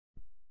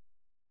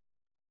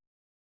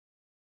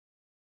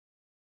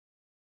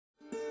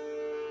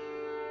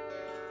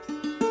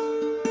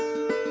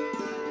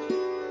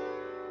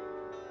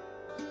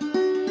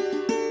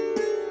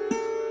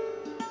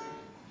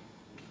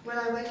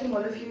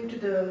inviting all of you to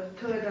the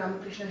third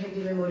Ramakrishna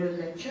Hegde Memorial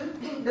Lecture.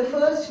 The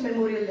first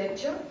memorial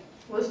lecture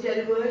was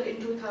delivered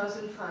in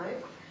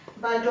 2005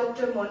 by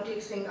Dr.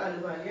 Montek Singh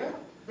Ahluwalia,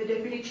 the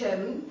Deputy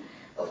Chairman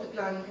of the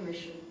Planning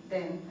Commission,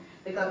 then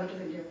the Government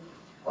of India,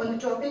 on the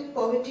topic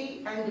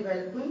Poverty and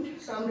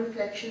Development, some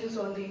reflections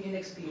on the Indian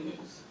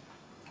experience.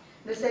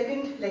 The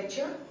second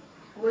lecture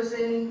was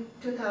in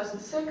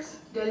 2006,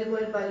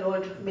 delivered by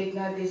Lord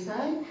Meghnad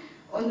Desai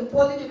on the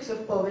politics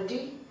of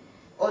poverty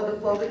or the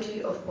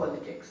poverty of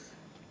politics.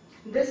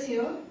 This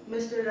year,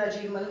 Mr.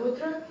 Rajiv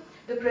Malhotra,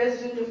 the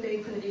President of the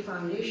Infinity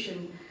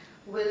Foundation,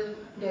 will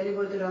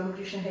deliver the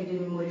Ramakrishna Hegde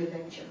Memorial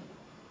Lecture.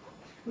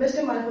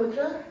 Mr.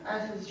 Malhotra,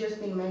 as has just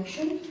been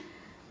mentioned,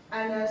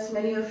 and as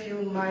many of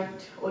you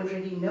might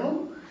already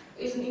know,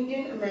 is an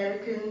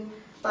Indian-American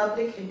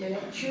public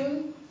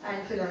intellectual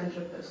and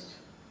philanthropist.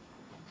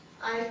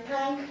 I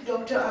thank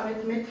Dr.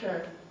 Amit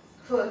Mitra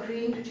for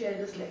agreeing to chair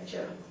this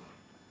lecture.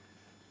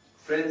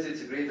 Friends,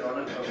 it's a great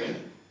honor for me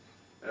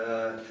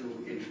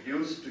to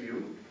introduce to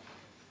you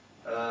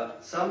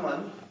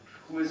someone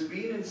who has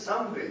been in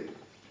some way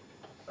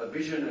a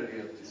visionary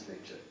of this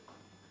nature.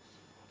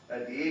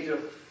 At the age of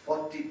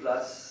 40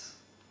 plus,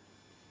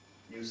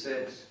 you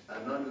said,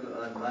 I'm not going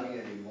to earn money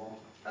anymore,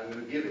 I'm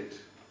going to give it.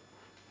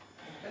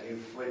 And you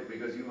went,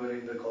 because you were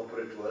in the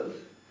corporate world,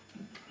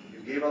 you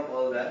gave up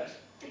all that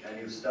and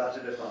you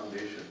started a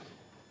foundation.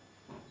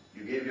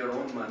 You gave your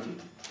own money.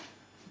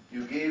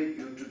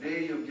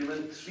 Today you've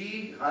given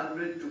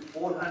 300 to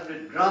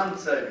 400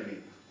 grants, I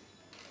believe,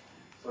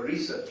 for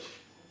research.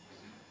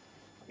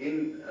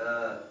 In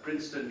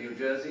Princeton, New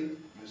Jersey,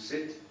 you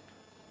sit,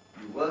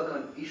 you work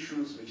on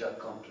issues which are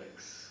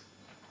complex.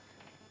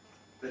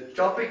 The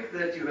topic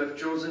that you have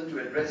chosen to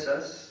address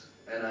us,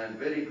 and I'm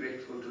very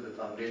grateful to the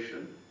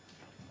foundation,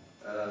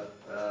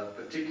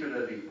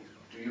 particularly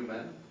to you,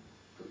 ma'am,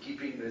 for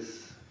keeping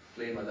this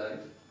flame alive.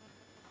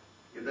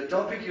 The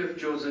topic you have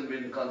chosen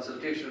in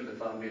consultation with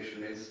the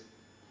foundation is,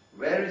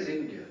 where is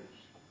India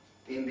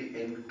in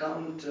the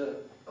encounter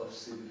of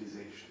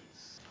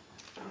civilizations?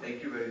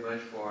 Thank you very much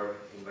for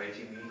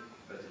inviting me,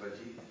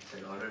 Pratibhaji. It's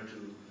an honor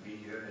to be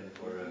here and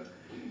for a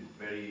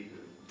very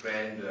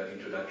grand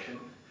introduction.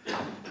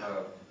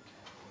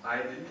 I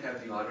didn't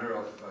have the honor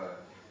of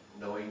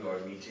knowing or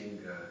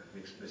meeting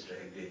Mr.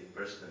 Hegde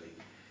personally,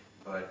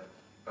 but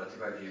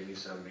Pratibha gave me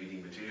some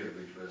reading material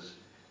which was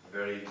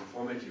very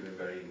informative and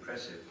very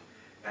impressive.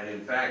 And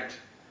in fact,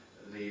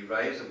 the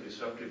rise of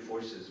disruptive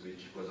forces,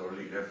 which was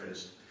already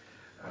referenced,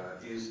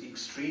 is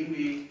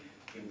extremely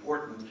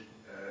important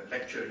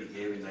lecture he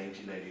gave in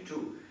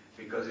 1992,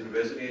 because it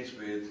resonates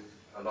with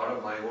a lot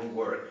of my own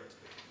work,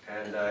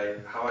 and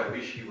how I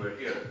wish he were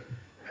here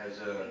as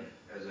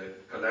a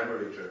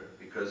collaborator,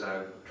 because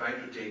I'm trying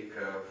to take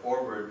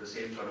forward the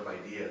same sort of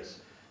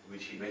ideas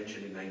which he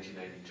mentioned in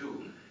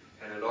 1992.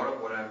 And a lot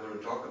of what I'm going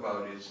to talk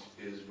about is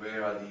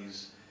where are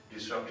these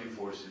disruptive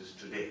forces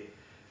today.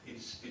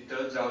 It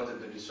turns out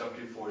that the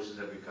disruptive forces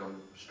have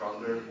become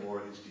stronger,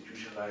 more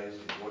institutionalized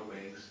in vote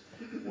banks,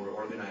 more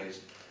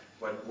organized,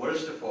 but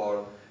worst of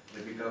all,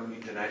 they become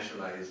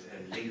internationalized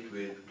and linked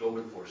with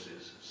global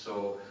forces.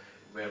 So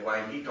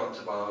while he talks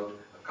about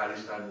a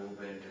Khalistan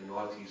movement and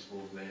Northeast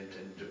movement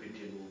and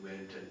Dravidian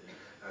movement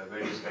and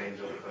various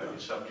kinds of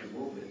disruptive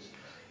movements,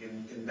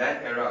 in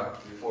that era,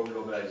 before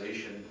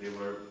globalization, they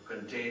were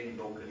contained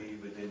locally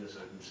within a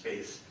certain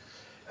space.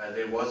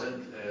 There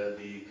wasn't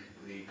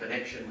the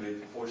connection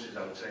with forces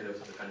outside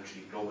of the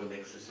country, global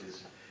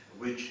nexuses,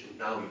 which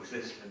now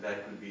exist, and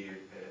that will be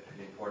an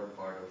important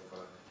part of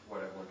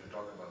what I want to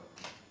talk about.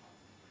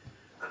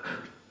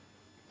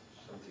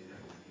 Something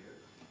happened here.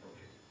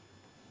 Okay.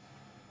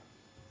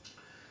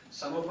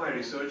 Some of my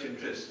research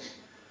interests,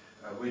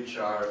 which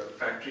are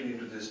factoring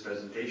into this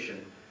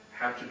presentation,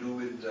 have to do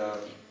with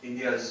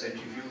India's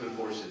centrifugal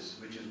forces,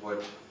 which is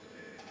what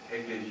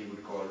Hegde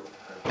would call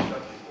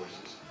disruptive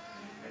forces.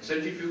 And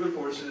centrifugal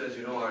forces, as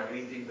you know, are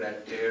anything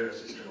that tear a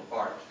system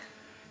apart.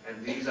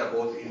 And these are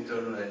both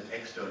internal and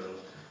external.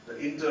 The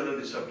internal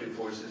disruptive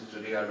forces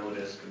today are known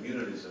as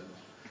communalism,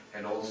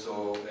 and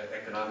also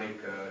economic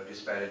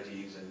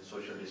disparities and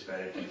social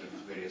disparities of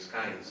various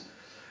kinds.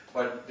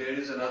 But there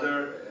is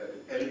another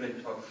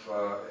element of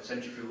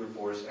centrifugal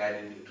force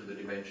added to the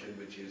dimension,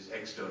 which is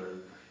external.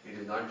 It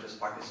is not just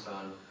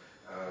Pakistan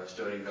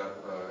stirring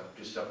up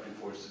disruptive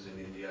forces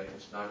in India.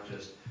 It's not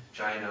just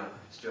China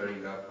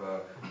stirring up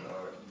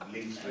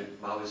links with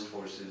Maoist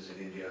forces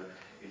in India.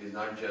 It is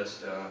not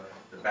just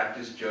the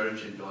Baptist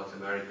Church in North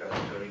America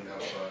stirring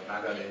up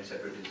Nagaland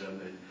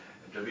separatism and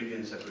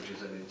Dravidian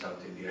separatism in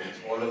South India. It's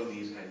all of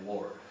these and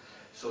more.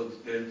 So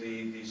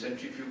the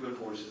centrifugal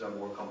forces are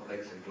more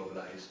complex and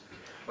globalized.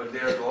 But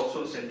there are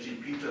also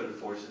centripetal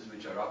forces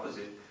which are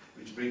opposite,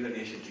 which bring the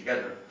nation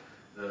together.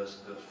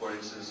 For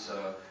instance,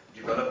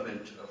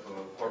 development of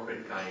a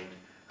corporate kind,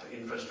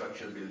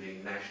 infrastructure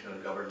building, national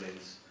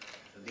governance,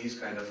 these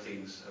kind of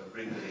things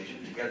bring the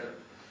nation together.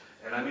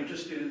 And I'm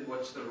interested in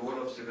what's the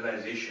role of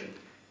civilization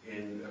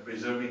in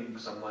preserving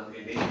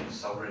a nation's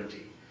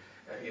sovereignty.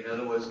 In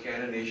other words,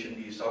 can a nation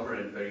be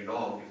sovereign very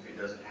long if it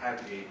doesn't have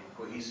a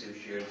cohesive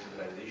shared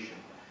civilization.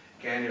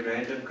 Can a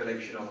random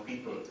collection of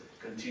people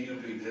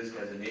continue to exist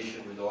as a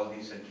nation with all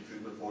these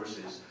centrifugal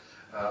forces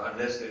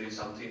unless there is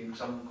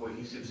some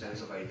cohesive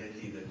sense of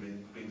identity that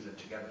brings them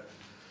together?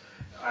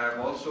 I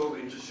am also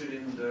interested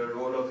in the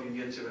role of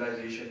Indian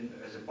civilization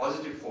as a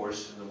positive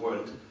force in the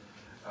world.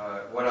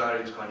 What are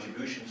its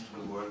contributions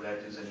to the world? That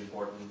is an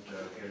important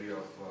area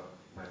of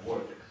my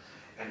work.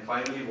 And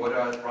finally, what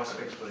are the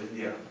prospects for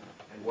India?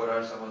 And what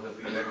are some of the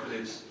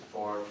prerequisites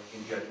for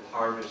India to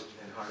harvest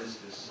and harness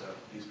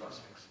these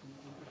prospects?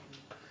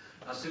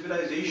 Now,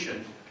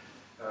 civilization,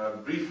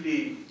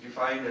 briefly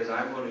defined as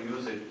I'm going to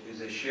use it,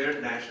 is a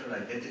shared national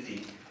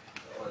identity,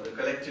 or the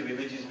collective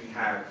images we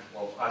have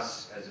of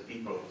us as a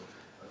people,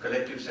 a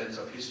collective sense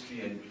of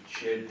history and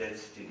shared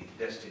destiny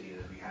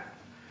that we have.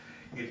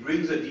 It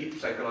brings a deep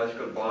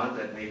psychological bond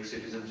that makes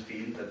citizens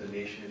feel that the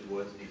nation is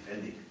worth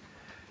defending.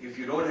 If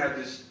you don't have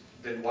this,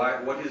 then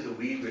what is the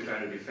we we're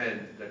trying to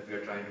defend that we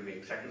are trying to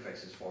make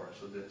sacrifices for?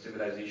 So that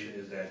civilization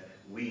is that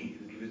we,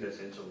 to give you that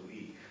sense of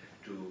we,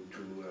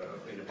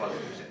 in a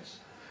positive sense.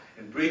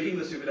 And breaking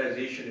the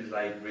civilization is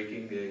like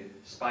breaking the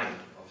spine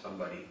of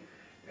somebody.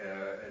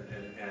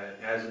 And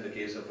as in the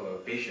case of a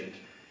patient,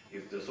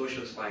 if the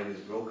social spine is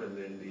broken,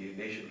 then the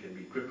nation can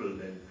be crippled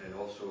and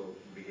also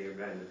behave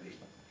randomly.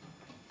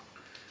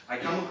 I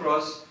come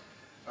across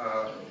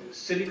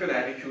cynical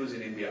attitudes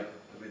in India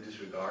with this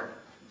regard.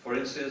 For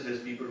instance, there's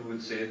people who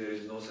will say there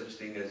is no such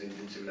thing as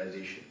Indian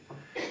civilization.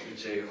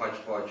 It's a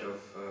hodgepodge of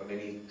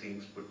many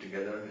things put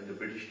together, and the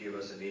British gave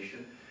us a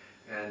nation.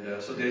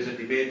 And so there's a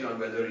debate on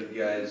whether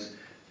India is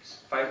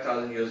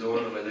 5,000 years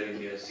old or whether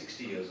India is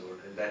 60 years old.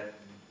 And that,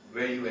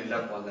 where you end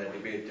up on that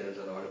debate tells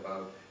a lot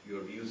about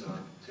your views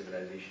on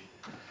civilization.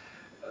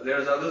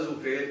 There's others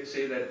who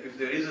say that if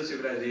there is a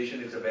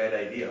civilization, it's a bad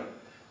idea,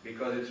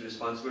 because it's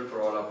responsible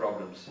for all our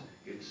problems.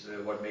 It's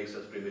what makes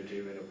us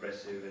primitive and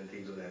oppressive and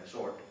things of that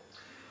sort.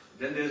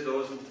 Then there's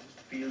those who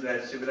feel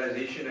that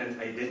civilization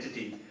and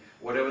identity,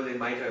 whatever they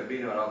might have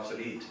been, are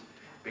obsolete.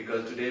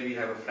 Because today we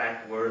have a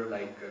flat world,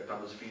 like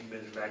Thomas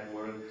Friedman's flat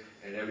world,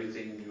 and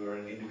everything, you are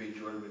an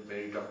individual with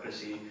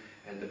meritocracy,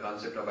 and the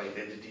concept of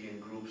identity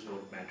in groups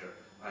don't matter.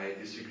 I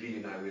disagree,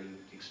 and I will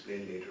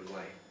explain later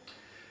why.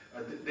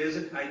 There's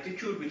an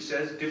attitude which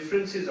says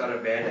differences are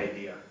a bad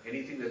idea.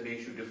 Anything that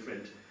makes you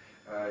different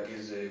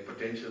is a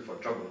potential for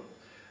trouble,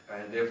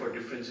 and therefore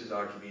differences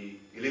are to be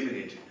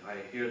eliminated. I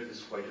hear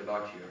this quite a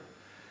lot here.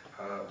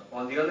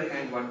 On the other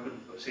hand, one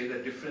could say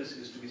that difference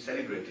is to be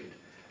celebrated.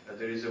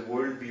 There is a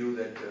worldview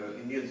that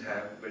Indians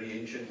have, a very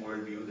ancient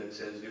worldview that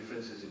says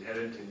difference is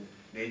inherent in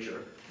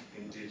nature.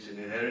 It's an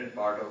inherent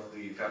part of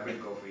the fabric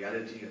of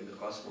reality and the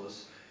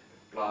cosmos.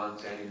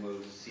 Plants,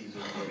 animals,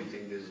 seasons,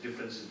 everything, there's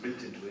differences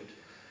built into it.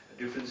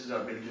 Differences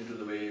are built into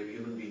the way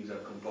human beings are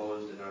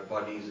composed, in our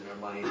bodies, in our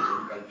minds,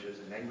 and cultures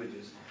and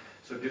languages.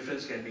 So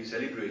difference can be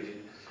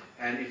celebrated.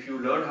 And if you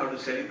learn how to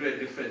celebrate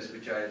difference,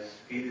 which I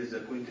feel is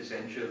the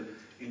quintessential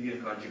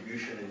Indian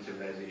contribution in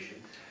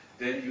civilization,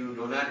 then you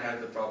do not have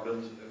the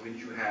problems which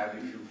you have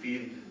if you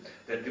feel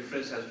that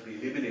difference has to be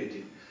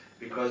eliminated.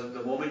 Because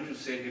the moment you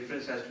say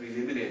difference has to be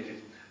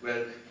eliminated,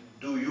 well,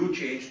 do you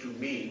change to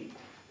me,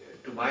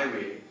 to my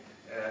way,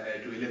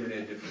 to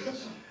eliminate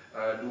difference?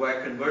 Do I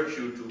convert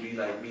you to be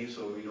like me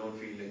so we don't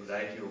feel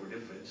anxiety over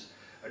difference?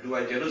 Do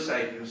I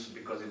genocide you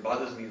because it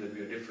bothers me that we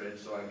are different,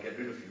 so I get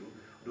rid of you?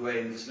 Do I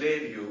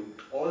enslave you?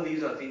 All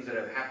these are things that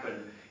have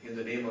happened in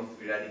the name of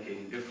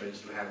eradicating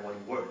difference to have one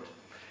word.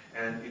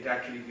 And it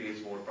actually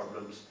creates more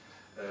problems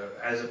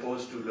as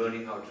opposed to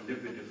learning how to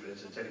live with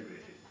difference and celebrate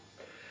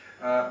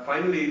it.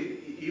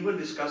 Finally, even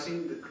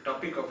discussing the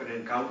topic of an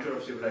encounter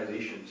of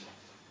civilizations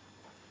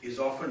is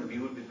often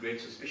viewed with great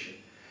suspicion.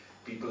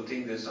 People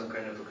think there's some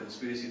kind of a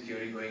conspiracy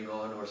theory going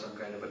on or some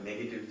kind of a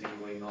negative thing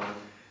going on,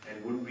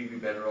 and wouldn't we be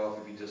better off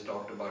if we just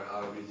talked about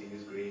how everything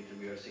is great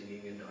and we are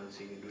singing and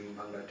dancing and doing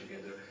Bhangra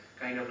together,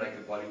 kind of like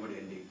a Bollywood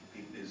ending.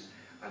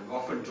 I'm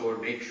often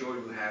told, make sure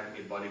you have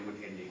a Bollywood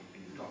ending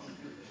when you talk.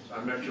 So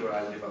I'm not sure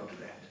I'll live up to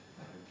that.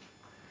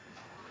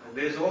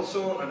 There's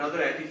also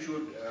another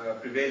attitude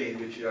prevailing,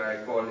 which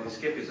I call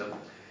escapism.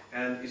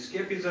 And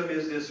escapism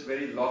is this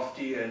very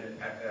lofty and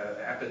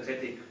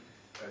apathetic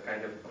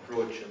kind of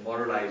approach,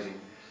 moralizing,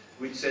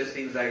 which says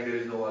things like there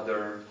is no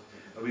other,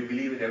 we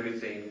believe in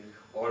everything,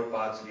 all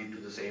paths lead to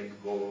the same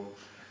goal,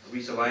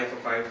 we survive for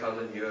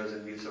 5,000 years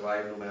and we'll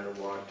survive no matter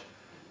what,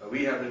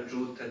 we have the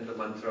truth and the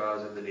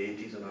mantras and the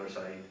deities on our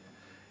side,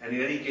 and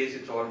in any case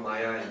it's all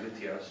Maya and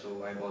Mithya, so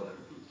why bother?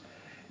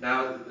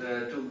 Now,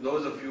 to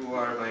those of you who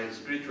are my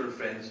spiritual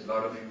friends, a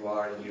lot of you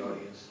are in the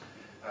audience,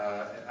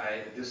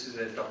 this is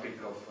a topic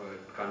of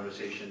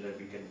conversation that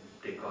we can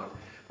take on.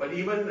 But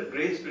even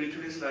great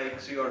spiritualists like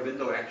Sri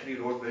Aurobindo actually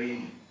wrote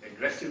very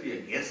aggressively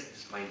against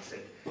this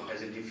mindset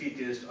as a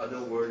defeatist,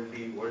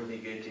 otherworldly,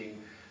 world-negating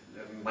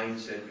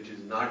mindset, which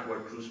is not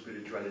what true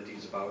spirituality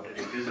is about, and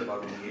it is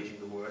about engaging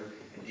the world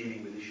and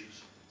dealing with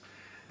issues.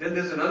 Then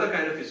there's another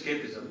kind of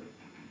escapism,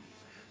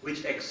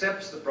 which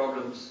accepts the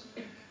problems,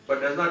 but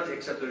does not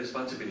accept the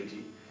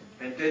responsibility,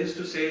 and tends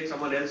to say it's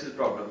someone else's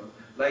problem,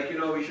 Like, you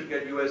know, we should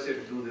get USA to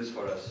do this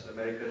for us.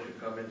 America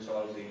should come and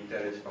solve the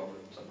terrorist problem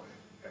somewhere,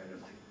 kind of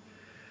thing.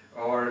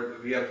 Or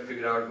we have to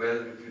figure out,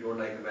 well, if you don't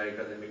like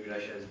America, then maybe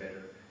Russia is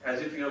better.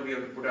 As if, you know, we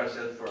have to put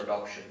ourselves for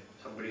adoption.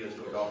 Somebody has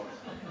to adopt.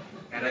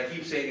 And I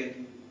keep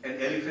saying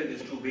an elephant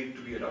is too big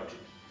to be adopted.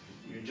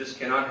 You just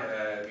cannot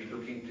be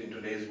looking in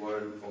today's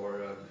world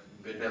for a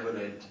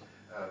benevolent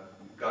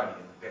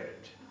guardian,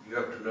 parent. You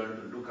have to learn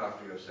to look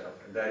after yourself.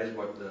 And that is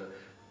what the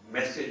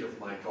message of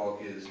my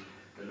talk is.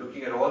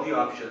 Looking at all the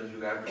options, you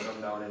have to come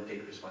down and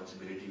take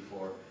responsibility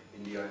for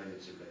India and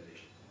its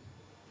civilization.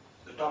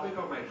 The topic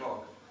of my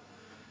talk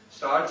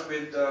starts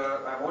with,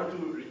 I want to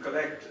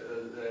recollect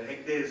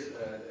Hegde's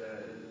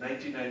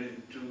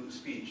 1992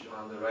 speech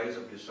on the rise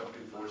of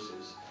disruptive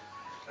forces,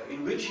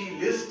 in which he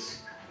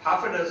lists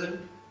half a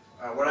dozen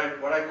what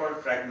I call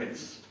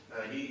fragments.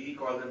 He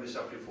called them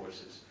disruptive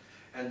forces.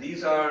 And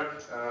these are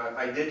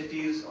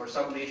identities or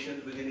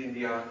sub-nations within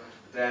India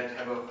that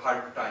have a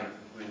hard time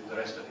with the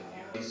rest of India.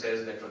 He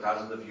says that for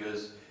thousands of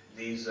years,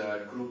 these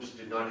groups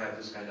did not have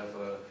this kind of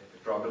a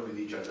problem with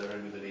each other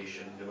and with the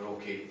nation. They were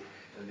okay,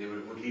 and they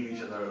would leave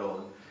each other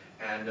alone.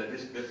 And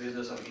this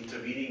business of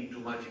intervening too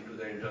much into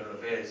their internal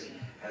affairs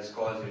has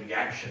caused a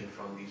reaction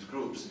from these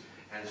groups,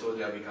 and so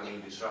they are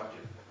becoming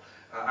disruptive.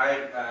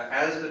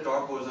 As the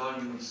talk goes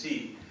on, you will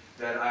see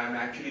that I am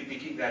actually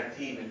picking that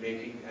theme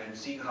and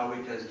seeing how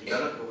it has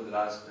developed over the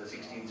last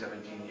 16,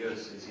 17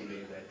 years since he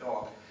made that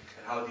talk,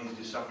 and how these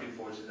disruptive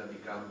forces have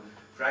become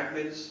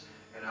fragments,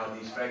 and how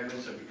these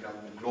fragments have become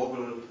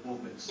global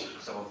movements,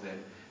 some of them,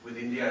 with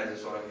India as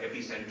a sort of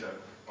epicenter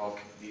of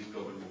these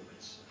global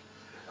movements.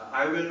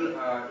 I will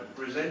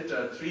present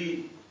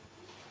 3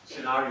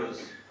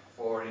 scenarios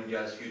for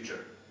India's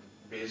future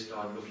based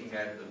on looking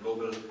at the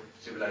global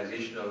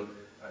civilizational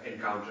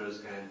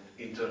encounters and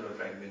internal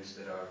fragments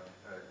that are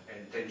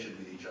in tension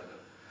with each other.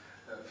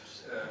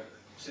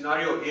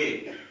 Scenario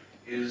A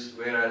is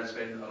where I'll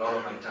spend a lot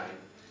of my time.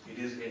 It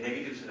is a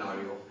negative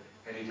scenario,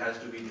 and it has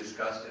to be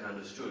discussed and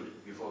understood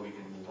before we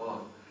can move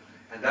on.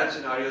 And that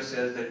scenario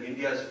says that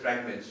India's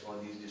fragments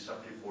on these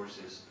disruptive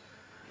forces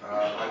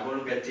are going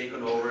to get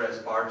taken over as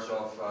parts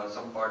of,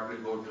 some part will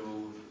go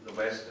to the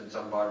West, and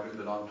some part will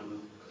belong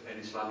to an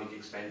Islamic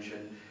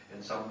expansion,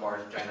 and some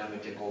parts China may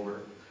take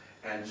over.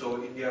 And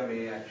so India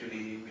may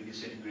actually be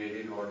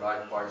disintegrated, or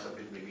large parts of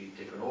it may be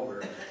taken over.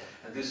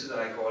 And this is what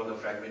I call the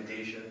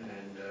fragmentation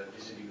and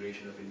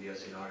disintegration of India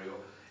scenario.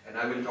 And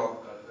I will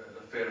talk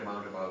a fair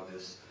amount about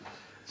this.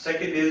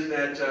 Second is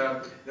that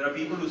there are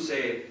people who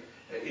say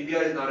India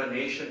is not a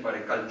nation but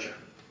a culture.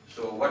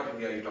 So what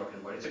India are you talking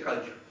about? It's a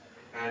culture.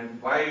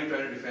 And why are you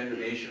trying to defend a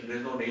nation?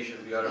 There's no nation.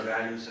 We are a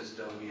value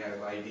system. We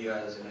have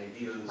ideas and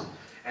ideals.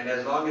 And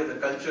as long as the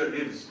culture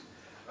lives,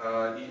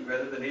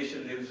 whether the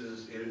nation lives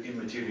is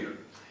immaterial.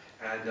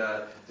 And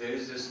there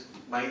is this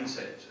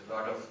mindset. A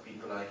lot of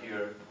people I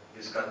hear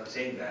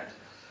saying that.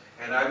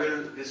 And I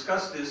will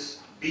discuss this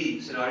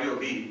scenario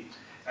B,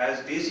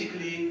 as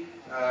basically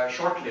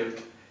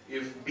short-lived.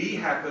 If B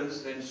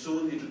happens, then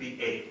soon it will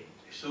be A.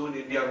 Soon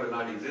India will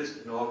not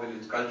exist, nor will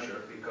its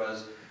culture,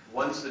 because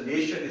once the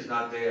nation is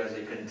not there as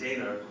a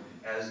container,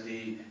 as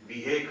the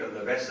vehicle,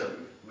 the vessel,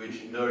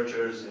 which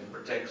nurtures and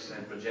protects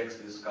and projects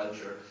this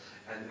culture,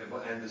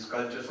 and this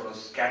culture sort of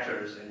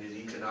scatters and is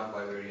eaten up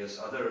by various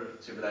other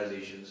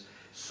civilizations,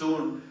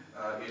 soon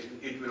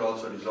it will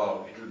also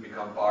dissolve. It will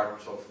become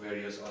parts of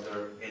various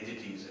other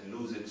entities and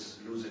lose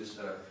its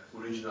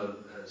original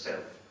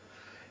self.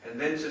 And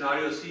then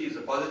scenario C is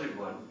a positive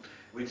one,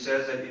 which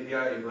says that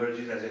India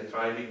emerges as a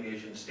thriving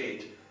nation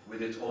state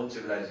with its own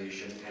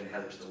civilization and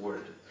helps the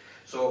world.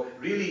 So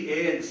really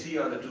A and C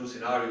are the 2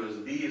 scenarios.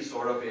 B is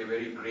sort of a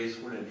very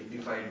graceful and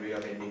dignified way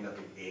of ending up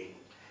in A.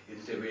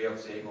 It's a way of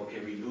saying, okay,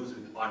 we lose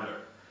with honor.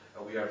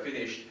 We are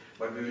finished,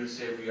 but we will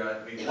say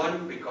we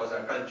won because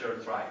our culture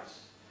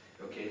thrives.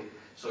 Okay?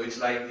 So it's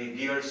like the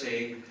deer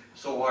saying,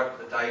 so what,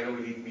 the tiger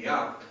will eat me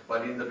up,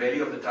 but in the belly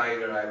of the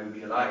tiger I will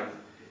be alive.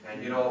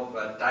 And you know,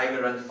 a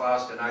tiger runs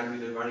fast and I will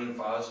be running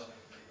fast,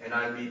 and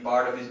I'll be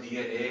part of his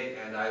DNA,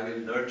 and I will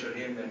nurture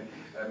him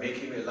and make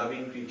him a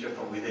loving creature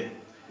from within.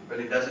 But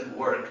it doesn't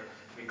work,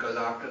 because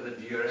after the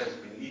deer has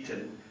been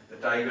eaten, the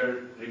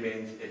tiger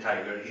remains a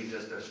tiger. He's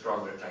just a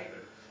stronger tiger.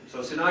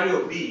 So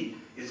scenario B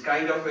is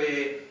kind of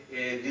a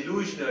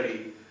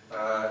delusionary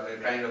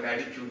kind of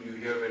attitude you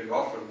hear very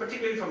often,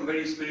 particularly from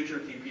very spiritual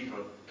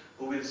people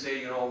who will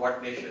say, you know,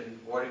 what nation,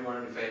 what do you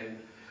want to defend?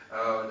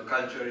 The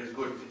culture is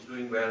good, it's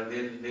doing well,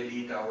 they'll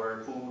eat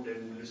our food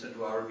and listen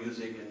to our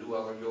music and do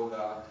our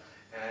yoga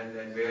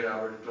and wear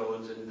our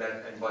clothes, and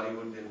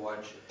Bollywood they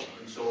watch.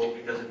 And so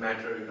it doesn't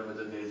matter, you know,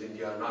 whether there is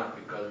India or not,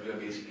 because we are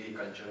basically a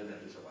culture and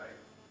that will survive.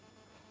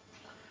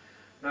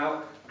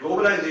 Now,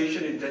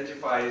 globalization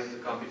intensifies the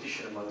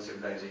competition among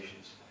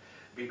civilizations,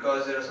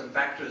 because there are some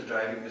factors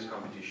driving this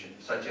competition,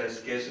 such as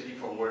scarcity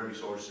for world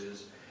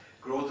resources,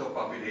 growth of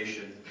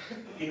population,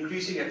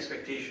 increasing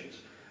expectations.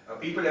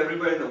 People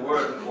everywhere in the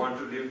world want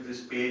to live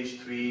this page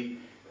 3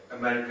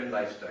 American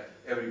lifestyle.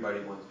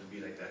 Everybody wants to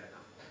be like that now.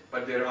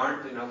 But there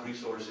aren't enough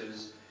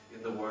resources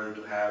in the world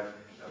to have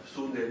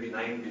Soon there will be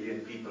 9 billion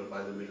people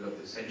by the middle of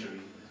this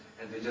century,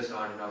 and there just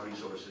aren't enough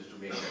resources to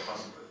make that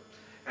possible.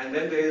 And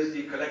then there is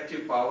the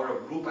collective power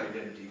of group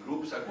identity.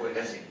 Groups are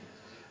coalescing.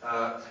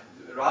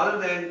 Rather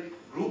than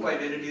group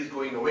identities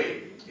going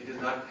away, it is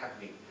not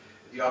happening.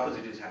 The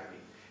opposite is happening.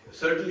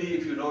 Certainly,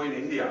 if you know in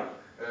India,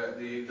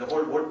 the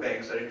whole vote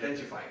banks are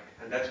intensifying,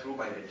 and that's group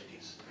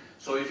identities.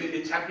 So if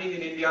it's happening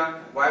in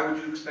India, why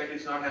would you expect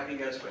it's not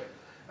happening elsewhere?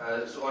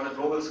 So on a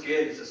global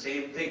scale, it's the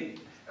same thing.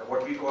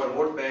 What we call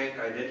vote bank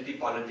identity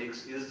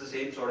politics is the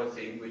same sort of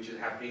thing which is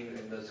happening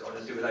on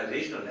a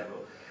civilizational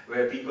level,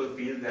 where people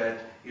feel that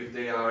if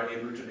they are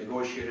able to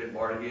negotiate and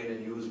bargain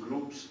and use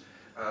groups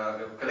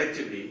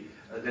collectively,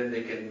 then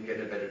they can get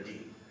a better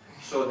deal.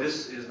 So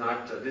this is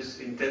not, this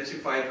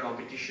intensified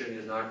competition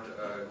is not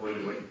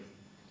going away.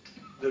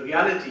 The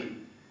reality,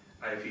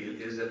 I feel,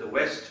 is that the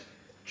West,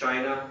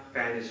 China,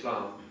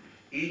 Pan-Islam,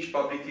 each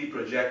publicly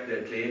project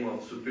their claim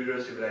of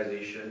superior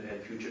civilization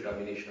and future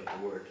domination of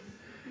the world.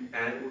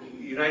 And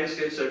the United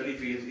States certainly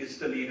feels it's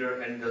the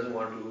leader and doesn't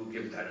want to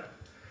give that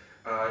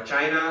up.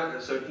 China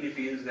certainly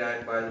feels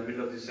that by the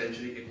middle of this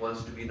century it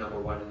wants to be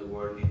 #1 in the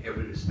world in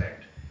every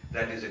respect.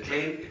 That is a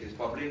claim, it is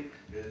public,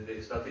 there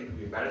is nothing to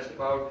be embarrassed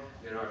about,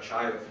 they're not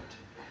shy of it.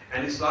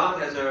 And Islam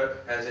has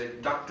a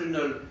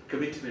doctrinal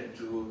commitment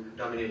to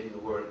dominating the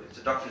world. It's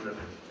a doctrinal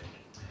commitment.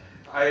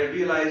 I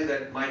realize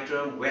that my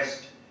term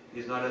West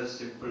is not as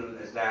simple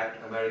as that.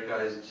 America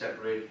is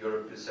separate,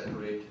 Europe is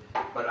separate,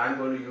 but I'm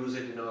going to use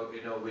it in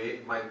a way.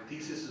 My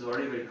thesis is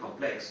already very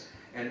complex,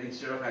 and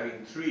instead of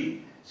having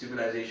 3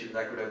 civilizations,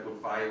 I could have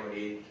put 5 or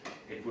 8.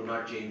 It would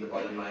not change the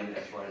bottom line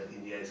as far as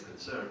India is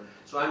concerned.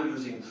 So I'm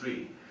using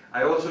 3.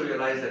 I also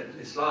realize that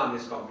Islam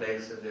is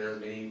complex and there are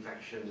many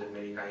factions and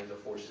many kinds of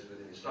forces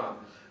within Islam,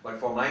 but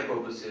for my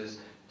purposes,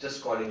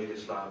 just calling it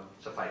Islam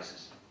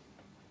suffices.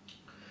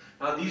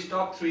 Now these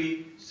top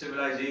 3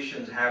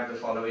 civilizations have the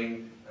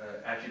following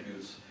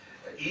attributes.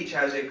 Each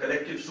has a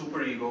collective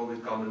superego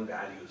with common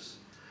values.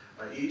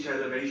 Each has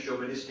a very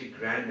chauvinistic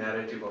grand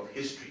narrative of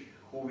history,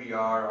 who we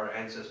are, our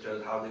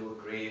ancestors, how they were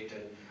great,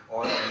 and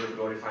all kinds of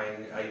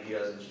glorifying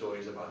ideas and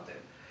stories about them.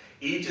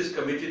 Each is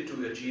committed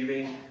to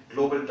achieving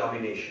global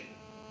domination.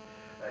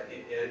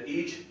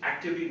 Each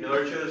actively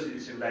nurtures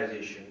its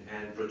civilization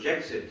and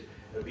projects it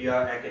via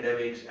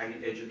academics,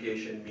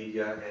 education,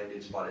 media, and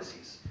its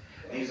policies.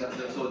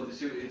 So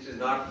it is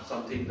not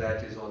something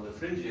that is on the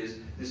fringes.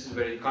 This is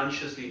very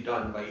consciously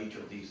done by each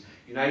of these.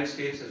 United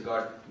States has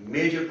got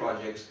major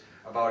projects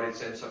about its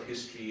sense of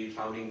history, its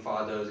founding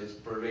fathers, its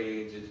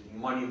parades, its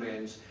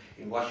monuments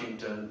in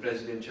Washington,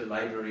 presidential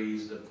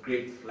libraries, the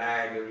great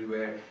flag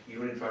everywhere,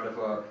 even in front of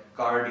a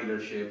car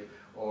dealership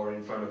or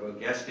in front of a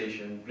gas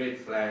station, great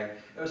flag.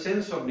 A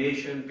sense of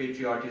nation,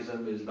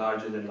 patriotism is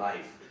larger than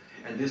life.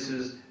 And this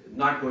is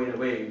not going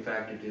away. In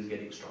fact, it is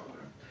getting stronger.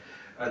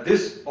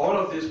 All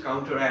of this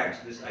counteracts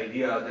this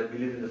idea that we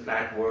live in the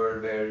flat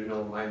world where,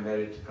 my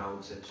merit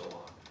counts and so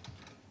on.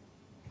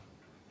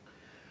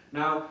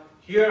 Now,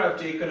 here I've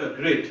taken a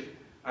grid.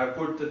 I've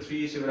put the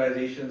 3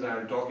 civilizations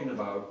I'm talking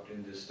about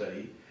in this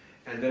study,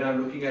 and then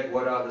I'm looking at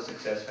what are the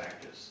success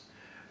factors.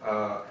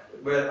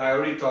 Well, I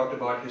already talked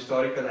about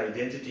historical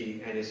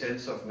identity, and a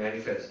sense of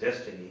manifest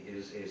destiny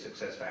is a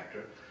success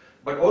factor.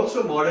 But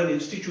also modern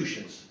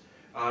institutions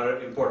are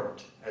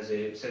important as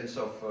a sense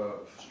of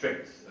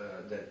strength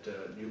that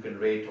you can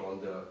rate all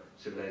the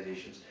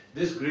civilizations.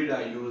 This grid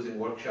I use in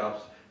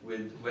workshops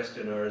with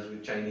Westerners,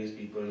 with Chinese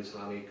people,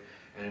 Islamic,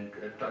 and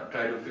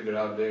try to figure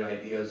out their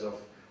ideas of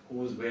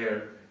who's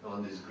where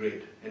on this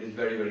grid. And it's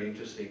very, very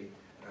interesting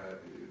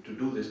to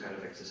do this kind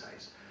of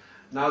exercise.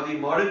 Now, the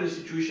modern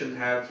institutions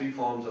have 3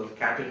 forms of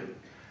capital.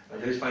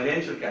 There is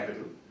financial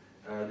capital,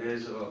 there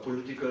is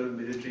political,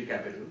 military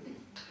capital,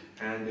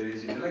 and there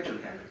is intellectual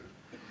capital.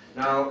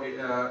 Now,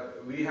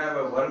 we have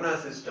a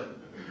Varna system,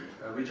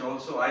 which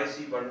also I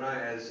see Varna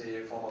as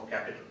a form of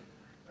capital.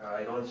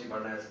 I don't see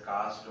Varna as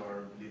caste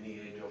or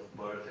lineage of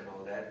birth and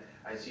all that.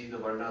 I see the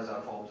Varnas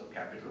are forms of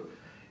capital.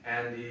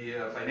 And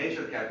the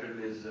financial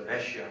capital is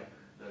Vaishya.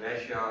 The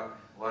Vaishya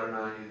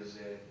Varna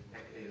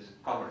is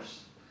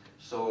commerce.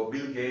 So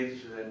Bill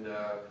Gates and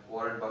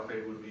Warren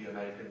Buffett would be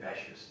American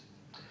Vaishyas.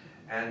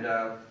 And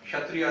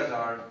Kshatriyas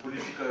are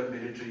political,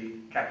 military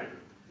capital.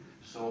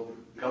 So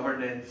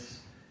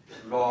governance,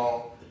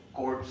 law,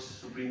 courts,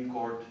 Supreme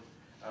Court,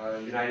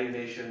 United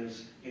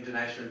Nations,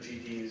 international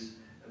treaties,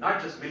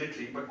 not just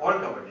military, but all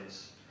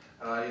governance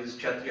is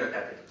Kshatriya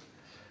capital.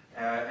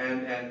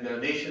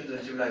 And nations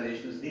and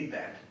civilizations need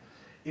that.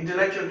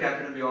 Intellectual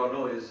capital, we all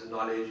know, is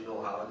knowledge,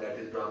 know-how, that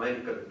is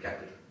Brahmanical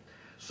capital.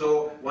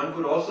 So one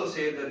could also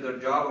say that the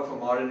job of a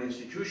modern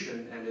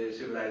institution and a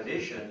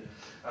civilization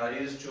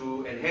is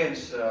to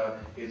enhance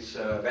its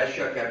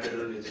Vaishya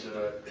capital, its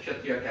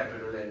Kshatriya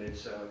capital, and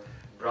its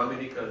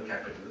Brahmanical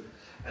capital.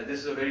 And this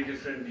is a very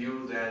different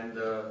view than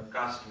the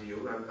caste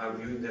view. I'm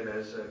viewing them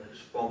as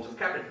forms of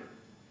capital.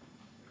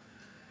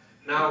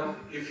 Now,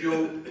 if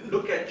you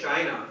look at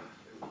China,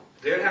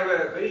 they have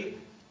a very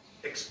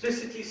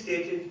explicitly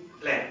stated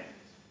plan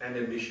and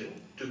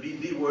ambition to be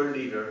the world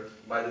leader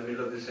by the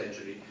middle of this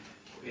century.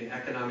 in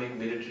economic,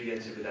 military,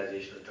 and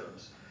civilizational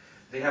terms.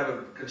 They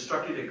have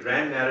constructed a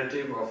grand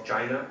narrative of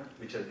China,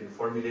 which has been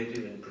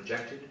formulated and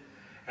projected,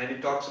 and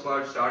it talks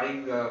about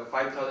starting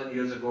 5,000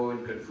 years ago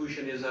in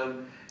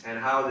Confucianism, and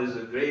how there's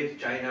a great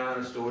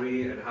China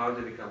story, and how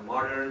they become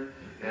modern,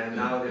 and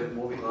now they're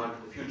moving on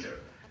to the future.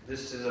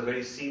 This is a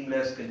very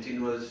seamless,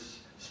 continuous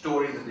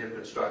story that they've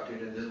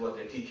constructed, and this is what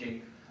they're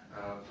teaching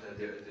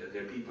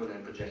their people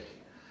and projecting.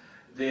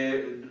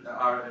 They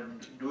are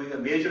doing a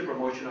major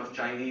promotion of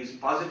Chinese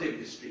positive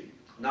history.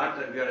 Not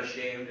that we are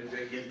ashamed and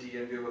we're guilty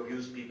and we have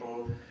abused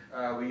people,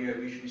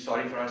 we should be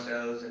sorry for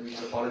ourselves and we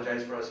should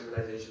apologize for our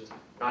civilizations.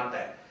 Not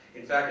that.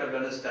 In fact, I've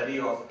done a study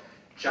of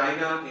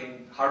China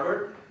in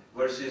Harvard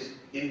versus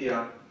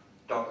India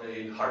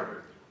in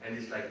Harvard, and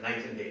it's like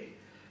night and day.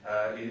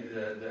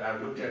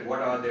 I've looked at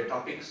what are their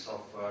topics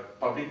of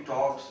public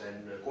talks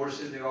and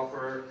courses they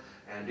offer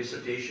and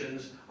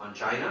dissertations on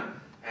China,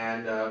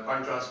 and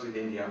contrast with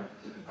India,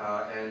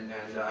 and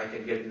I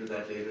can get into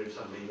that later if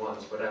somebody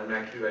wants, but I'm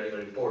actually writing a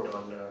report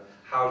on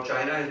how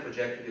China has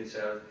projected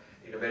itself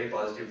in a very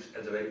positive,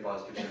 as a very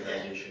positive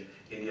civilization.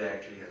 India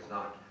actually has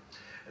not.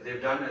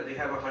 They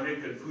have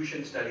 100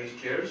 Confucian Studies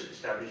chairs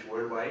established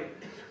worldwide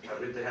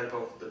with the help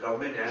of the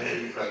government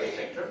and the private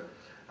sector,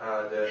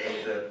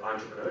 the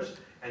entrepreneurs,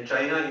 and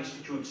China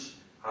institutes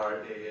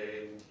are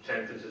in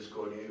San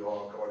Francisco, New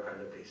York, all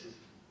kinds of places.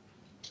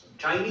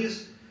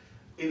 Chinese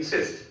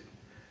insist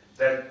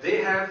that they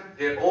have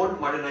their own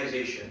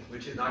modernization,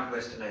 which is not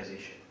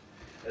westernization.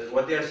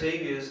 What they are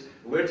saying is,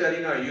 we're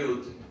telling our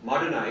youth,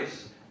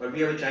 modernize, but we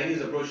have a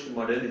Chinese approach to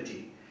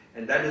modernity,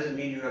 and that doesn't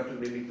mean you have to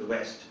mimic the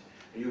West.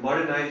 You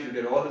modernize, you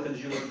get all the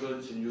consumer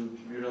goods, and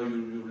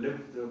you live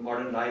the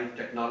modern life,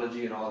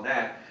 technology and all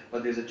that,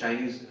 but there's a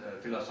Chinese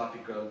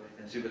philosophical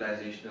and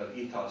civilizational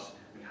ethos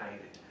behind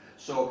it.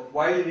 So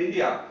while in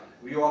India,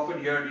 we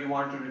often hear, do you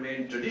want to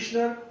remain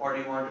traditional or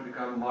do you want to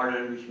become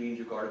modern, which means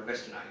you've got to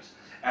westernize.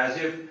 As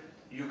if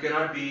you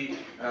cannot be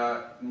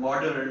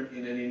modern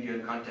in an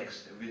Indian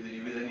context, with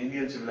an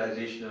Indian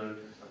civilizational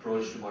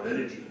approach to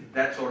modernity.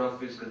 That sort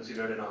of is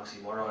considered an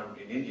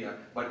oxymoron in India,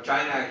 but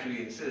China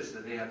actually insists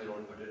that they have their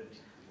own modernity.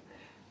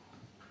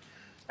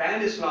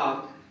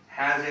 Pan-Islam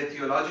has a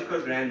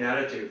theological grand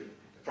narrative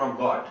from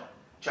God.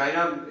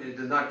 China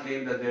does not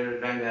claim that their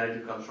grand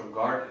narrative comes from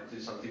God. It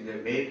is something they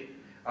made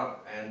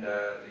up and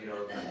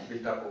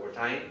built up over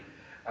time.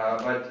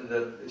 But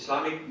the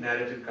Islamic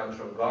narrative comes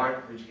from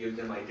God, which gives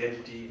them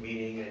identity,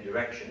 meaning, and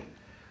direction.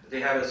 They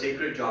have a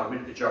sacred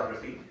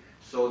geography.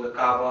 So the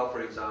Kaaba,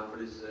 for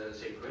example, is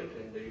sacred,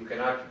 and you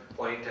cannot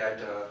point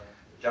at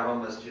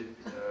Jama Masjid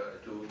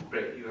to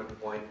pray. You have to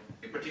point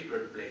a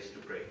particular place to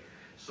pray.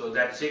 So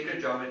that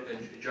sacred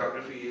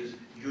geography is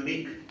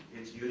unique.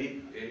 It's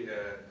unique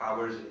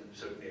powers in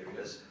certain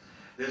areas.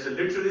 There's a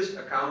literalist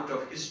account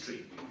of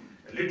history.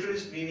 A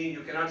literalist meaning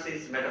you cannot say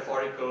it's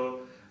metaphorical.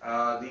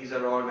 These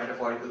are all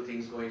metaphorical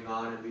things going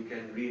on and we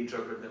can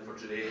reinterpret them for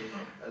today.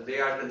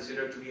 They are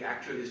considered to be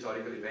actual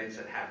historical events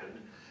that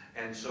happened,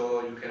 and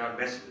so you cannot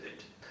mess with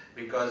it.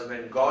 Because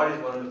when God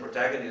is one of the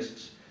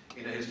protagonists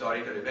in a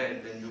historical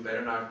event, then you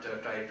better not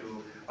try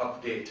to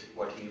update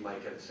what he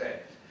might have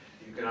said.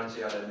 You cannot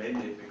say I'll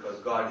amend it because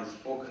God is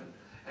spoken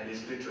and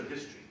it's literal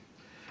history.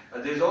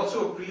 There's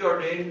also a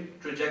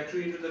preordained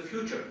trajectory into the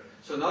future.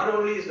 So not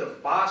only is the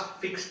past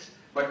fixed,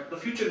 but the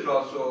future is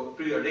also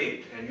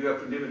preordained, and you have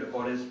to live in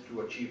accordance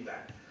to achieve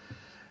that.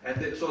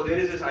 And so there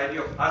is this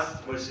idea of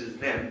us versus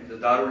them, the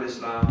Darul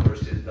Islam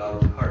versus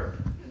Darul Harb.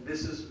 And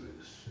this is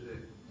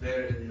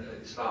there in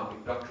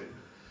Islamic doctrine.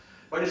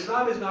 But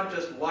Islam is not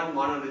just one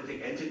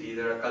monolithic entity.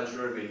 There are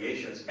cultural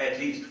variations, at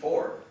least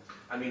 4.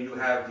 I mean, you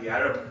have the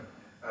Arabic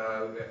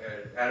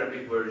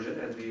version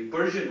and the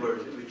Persian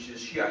version, which is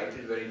Shiite,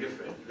 is very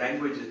different.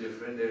 Language is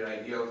different. Their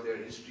idea of their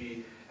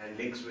history and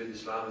links with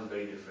Islam is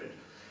very different.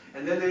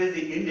 And then there is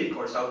the Indic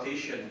or South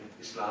Asian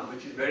Islam,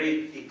 which is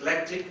very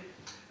eclectic,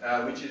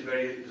 which is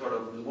very sort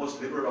of the most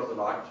liberal of the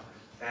lot,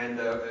 and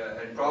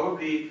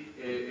probably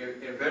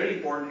a very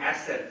important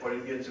asset for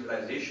Indian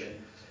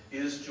civilization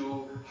is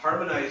to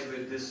harmonize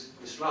with this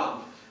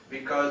Islam,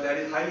 because that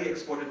is highly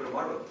exportable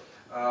model.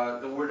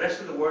 The rest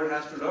of the world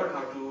has to learn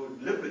how to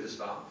live with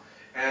Islam,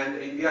 and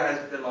India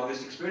has the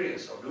longest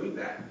experience of doing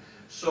that.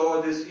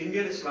 So this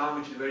Indian Islam,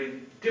 which is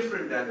very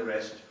different than the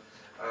rest,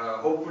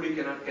 hopefully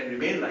can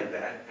remain like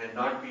that and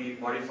not be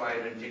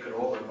modified and taken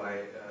over by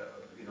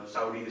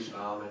Saudi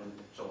Islam and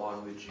so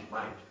on, which it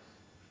might.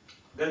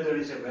 Then there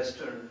is a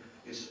Western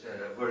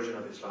version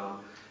of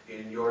Islam.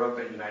 In Europe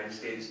and United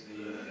States,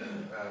 the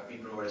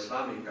people who are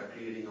Islamic are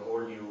creating a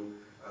whole new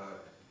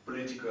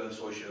political and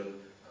social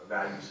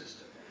value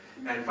system.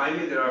 And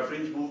finally, there are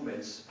fringe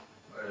movements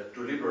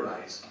to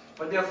liberalize.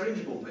 But they are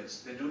fringe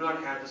movements. They do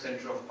not have the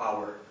center of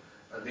power.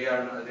 They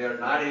are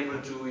not able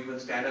to even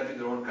stand up in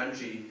their own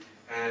country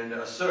and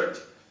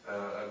assert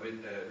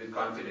with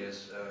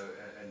confidence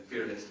and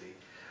fearlessly.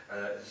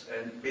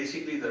 And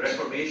basically the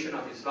Reformation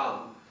of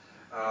Islam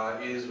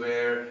is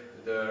where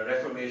the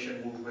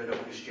Reformation movement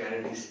of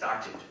Christianity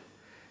started.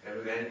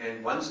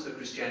 And once the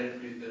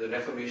Christianity, the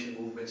Reformation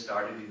movement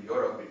started in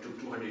Europe, it took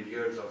 200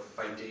 years of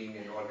fighting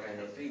and all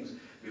kinds of things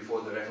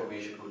before the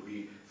Reformation could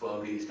be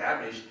firmly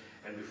established,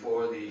 and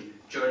before the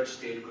church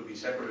state could be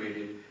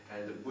separated,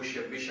 and the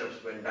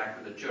bishops went back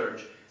to the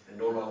church and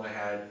no longer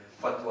had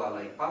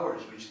fatwa-like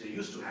powers, which they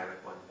used to have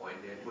at one point.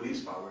 They had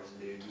police powers,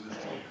 and they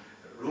used to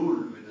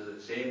rule with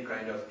the same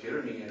kind of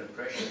tyranny and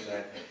oppression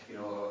that, you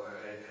know,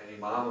 an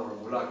imam or a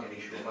mullah can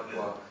issue a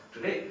fatwa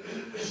today.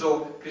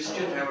 So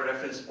Christians have a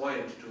reference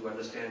point to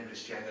understand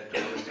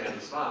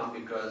Islam,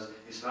 because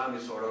Islam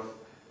is sort of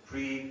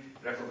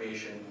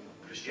pre-Reformation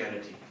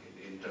Christianity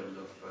in terms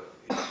of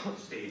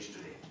its stage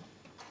today.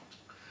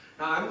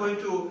 Now I'm going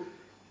to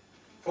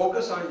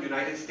focus on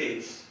United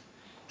States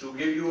to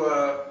give you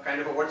a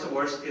kind of a what's the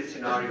worst case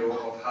scenario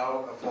of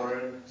how a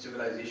foreign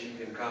civilization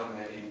can come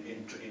and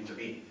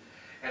intervene.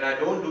 And I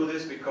don't do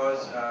this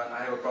because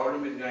I have a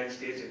problem with the United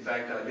States. In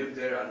fact, I live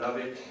there, I love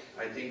it.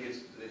 I think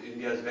it's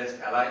India's best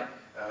ally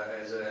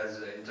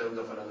in terms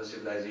of another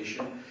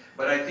civilization.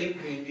 But I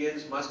think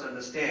Indians must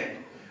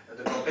understand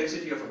the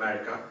complexity of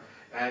America,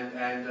 and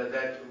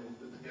that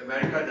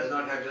America does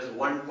not have just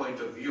one point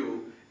of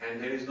view,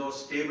 and there is no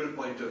stable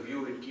point of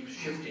view. It keeps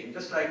shifting.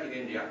 Just like in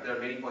India, there are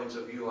many points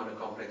of view on a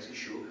complex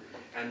issue,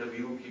 and the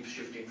view keeps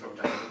shifting from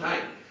time to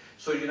time.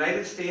 So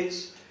United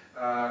States,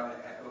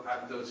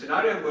 the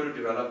scenario I'm going to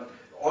develop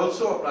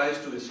also applies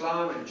to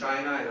Islam and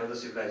China and other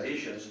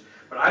civilizations.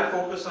 But I'll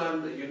focus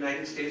on the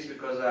United States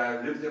because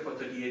I've lived there for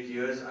 38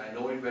 years. I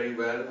know it very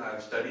well.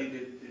 I've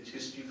studied its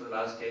history for the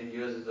last 10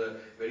 years. It's a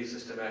very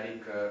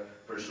systematic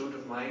pursuit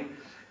of mine.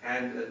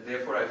 And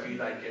therefore, I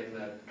feel I can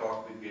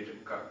talk with greater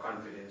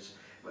confidence.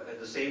 But at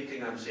the same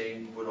thing I'm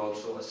saying would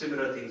also,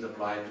 similar things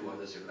apply to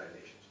other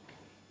civilizations.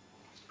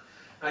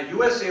 Now,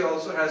 USA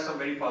also has some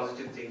very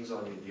positive things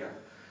on India.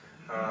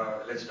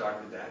 Let's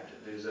start with that.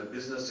 There's a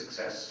business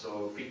success,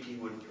 so FICCI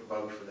would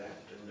vouch for that.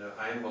 And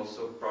I am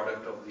also a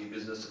product of the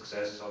business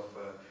success of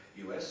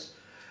US.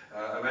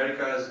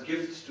 America's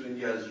gifts to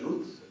India's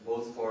youth,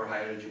 both for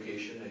higher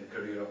education and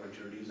career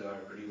opportunities, are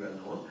pretty well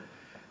known.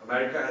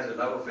 America has a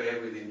love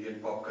affair with Indian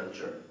pop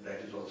culture.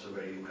 That is also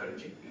very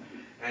encouraging.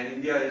 And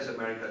India is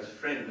America's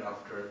friend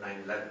after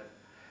 9/11.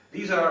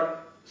 These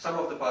are some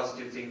of the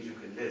positive things you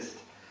can list.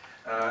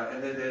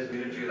 And then there's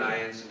military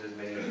alliance, and there's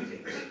many other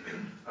things.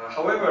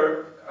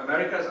 However,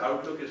 America's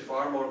outlook is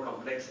far more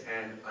complex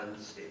and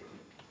unstable.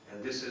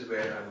 And this is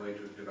where I'm going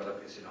to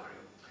develop a scenario.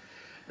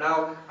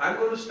 Now, I'm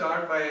going to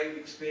start by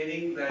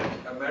explaining that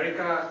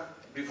America,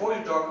 before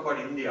you talk about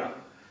India,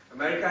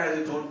 America has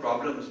its own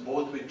problems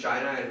both with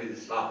China and with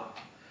Islam.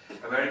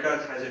 America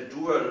has a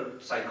dual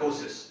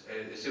psychosis,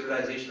 a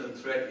civilizational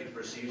threat it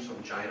perceives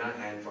from China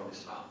and from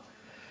Islam.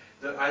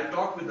 I'll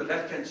talk with the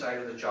left-hand side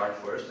of the chart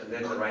first, and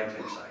then the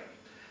right-hand side.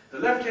 The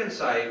left-hand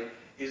side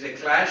is a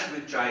clash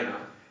with China,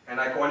 and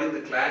I call it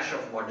the clash of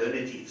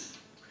modernities.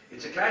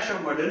 It's a clash of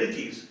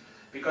modernities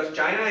because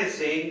China is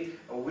saying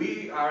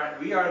we are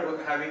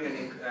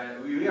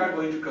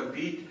going to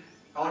compete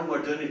on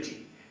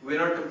modernity. We're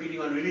not competing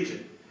on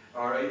religion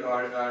or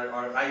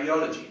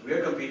ideology. We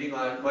are competing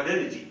on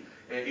modernity.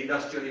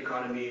 Industrial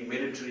economy,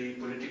 military,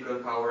 political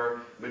power,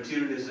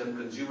 materialism,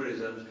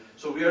 consumerism.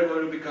 So we are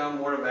going to become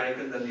more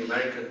American than the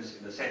Americans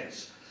in a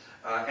sense.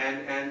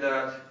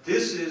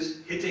 This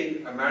is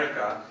hitting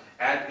America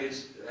at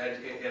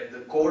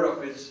the core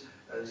of its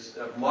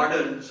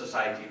modern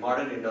society,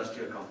 modern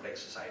industrial complex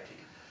society.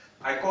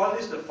 I call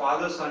this the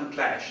father-son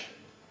clash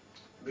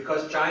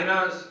because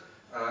China's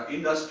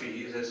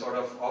industry is a sort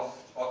of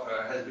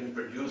has been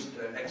produced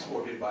and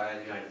exported by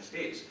the United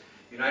States.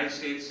 The United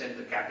States sent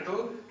the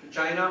capital to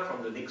China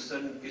from the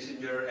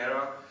Nixon-Kissinger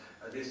era.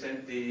 They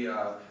sent the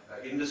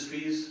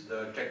industries,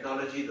 the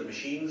technology, the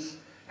machines,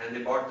 and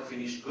they bought the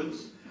finished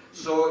goods.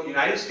 So the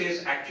United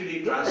States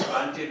actually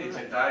transplanted its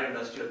entire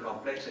industrial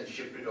complex and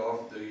shipped it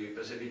off the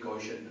Pacific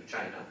Ocean to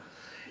China.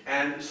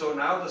 And so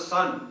now the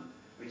son,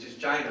 which is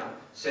China,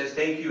 says,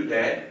 "Thank you,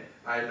 Dad.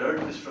 I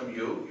learned this from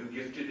you. You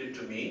gifted it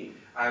to me.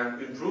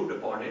 I've improved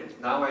upon it.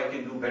 Now I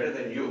can do better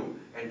than you.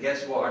 And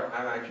guess what?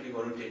 I'm actually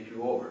going to take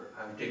you over.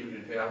 I'm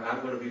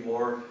going to be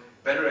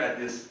better at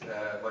this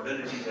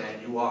modernity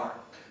than you are."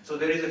 So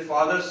there is a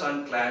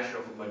father-son clash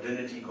of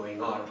modernity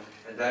going on,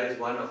 and that is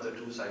one of the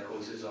two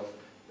psychoses of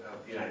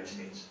the United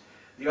States.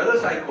 The other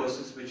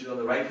psychosis, which is on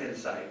the right-hand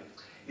side,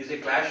 is a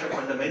clash of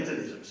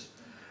fundamentalisms.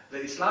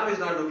 The Islam is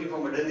not looking for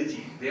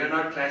modernity. They are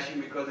not clashing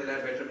because they'll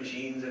have better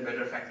machines and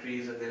better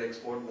factories and they'll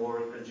export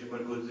more consumer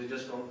goods. They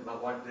just don't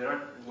want. They're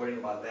not worrying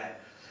about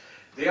that.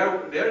 They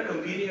are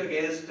competing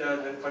against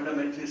the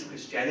fundamentalist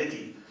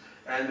Christianity,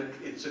 and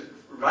it's a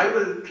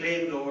rival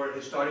claims over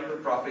historical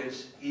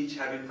prophets, each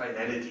having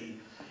finality.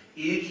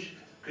 Each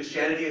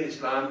Christianity and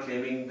Islam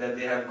claiming that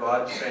they have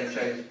God's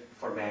franchise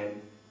for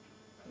man.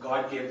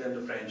 God gave them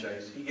the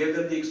franchise. He gave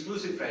them the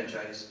exclusive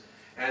franchise,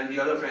 and the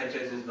other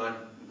franchise is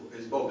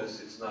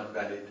bogus. It's not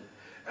valid,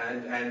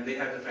 and they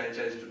have the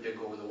franchise to take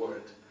over the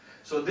world.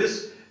 So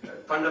this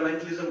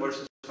fundamentalism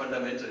versus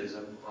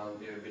fundamentalism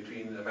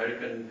between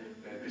American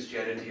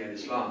Christianity and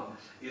Islam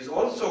is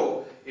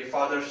also a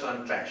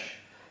father-son clash.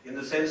 in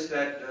the sense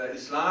that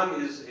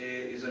Islam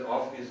is an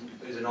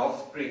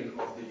offspring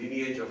of the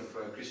lineage of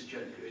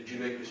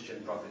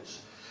Judeo-Christian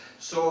prophets.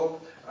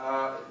 So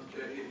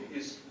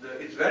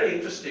it's very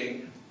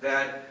interesting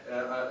that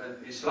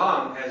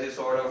Islam, as a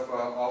sort of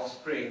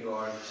offspring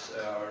or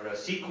a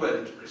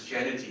sequel to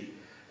Christianity,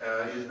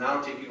 is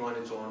now taking on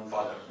its own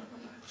father.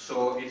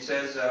 So it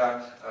says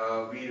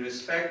we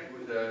respect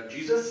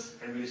Jesus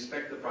and we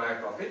respect the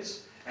prior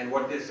prophets, and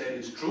what they said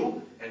is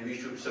true, and we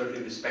should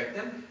certainly respect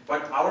them,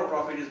 but our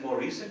prophet is more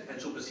recent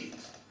and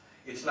supersedes.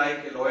 It's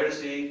like a lawyer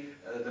saying,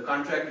 the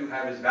contract you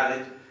have is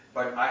valid,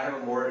 but I have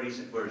a more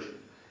recent version,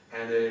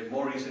 and a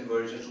more recent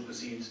version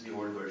supersedes the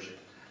old version.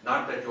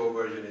 Not that your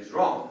version is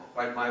wrong,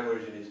 but my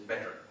version is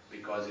better,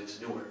 because it's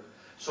newer.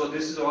 So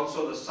this is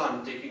also the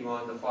son taking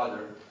on the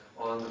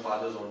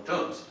father's own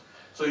terms.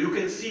 So you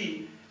can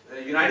see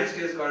the United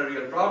States got a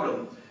real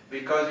problem,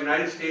 because the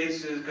United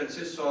States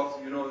consists of,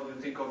 you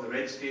think of the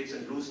red states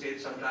and blue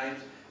states sometimes,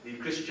 the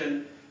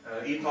Christian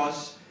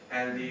ethos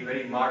and the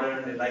very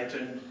modern,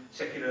 enlightened,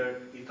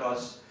 secular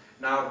ethos.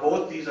 Now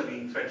both these are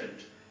being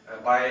threatened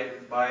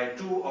by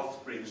two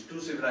offsprings, two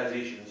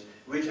civilizations,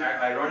 which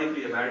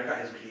ironically America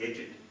has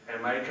created. And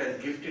America has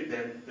gifted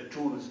them the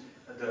tools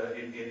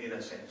in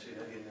a sense,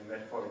 in a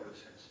metaphorical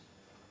sense.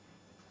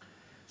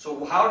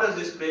 So how does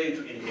this play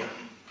into India?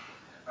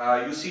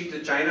 You see the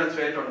China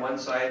threat on one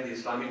side, the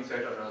Islamic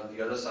threat on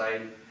the other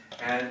side,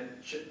 and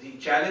the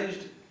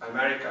challenged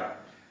America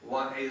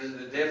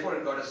is therefore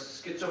got a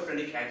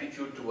schizophrenic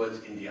attitude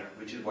towards India,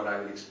 which is what I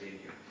will explain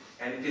here.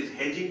 And it is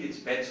hedging its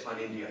bets on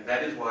India.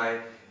 That is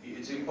why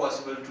it's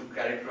impossible to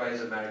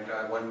characterize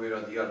America one way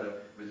or the other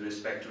with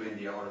respect to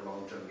India on a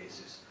long-term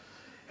basis.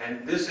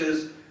 And this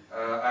is,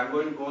 I'm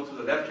going to go to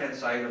the left-hand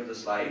side of the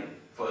slide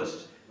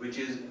first, which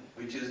is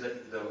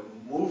the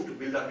move to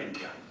build up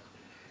India.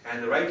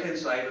 And the right-hand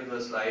side of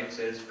the slide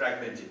says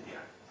fragment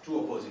India, two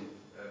opposing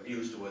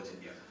views towards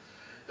India.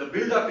 The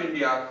build up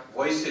India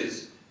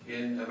voices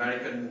in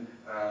American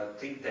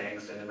think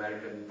tanks and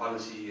American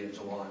policy and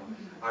so on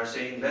are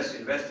saying, let's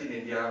invest in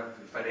India,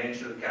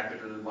 financial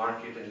capital,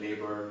 market and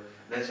labor,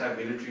 let's have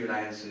military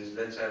alliances,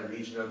 let's have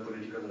regional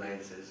political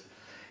alliances.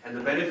 And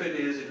the benefit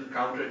is it will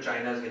counter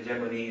China's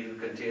hegemony, it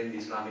will contain the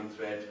Islamic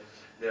threat,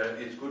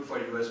 it's good for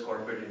US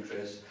corporate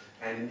interests,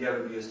 and India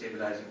will be a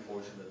stabilizing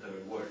force in the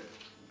third world.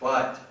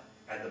 But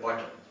at the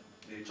bottom,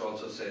 it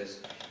also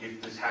says,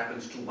 if this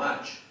happens too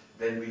much,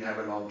 then we have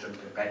a long-term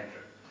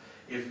competitor.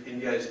 If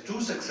India is too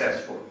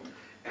successful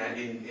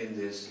in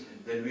this,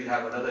 then we'll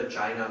have another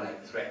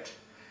China-like threat.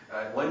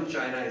 One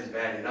China is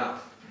bad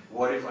enough.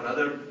 What if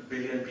another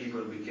billion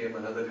people became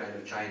another kind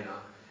of China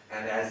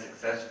and as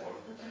successful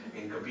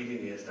in competing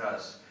against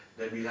us?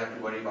 Then we'll have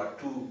to worry about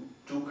two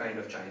kind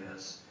of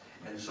Chinas.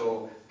 And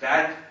so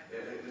that,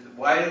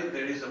 while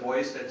there is a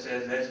voice that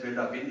says, let's build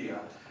up India,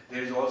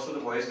 there is also the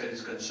voice that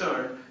is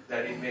concerned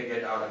that it may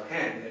get out of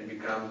hand and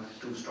become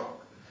too strong.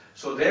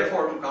 So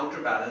therefore, to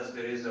counterbalance,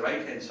 there is the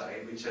right-hand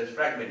side which says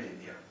fragment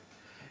India.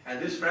 And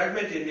this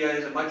fragment India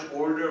is a much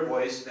older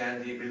voice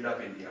than the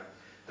build-up India.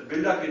 The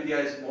build-up India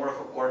is more of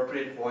a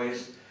corporate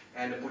voice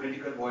and a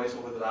political voice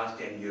over the last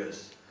 10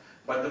 years.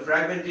 But the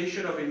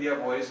fragmentation of India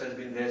voice has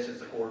been there since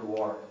the Cold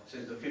War.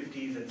 Since the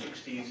 50s and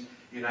 60s,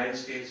 the United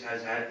States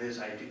has had this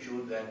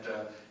attitude that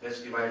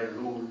let's divide and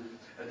rule.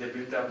 They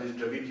built up this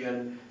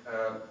Dravidian,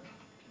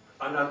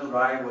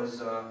 Annadurai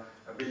was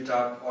built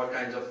up, all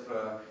kinds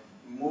of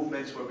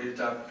movements were built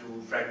up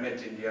to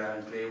fragment India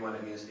and play one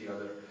against the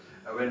other.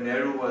 When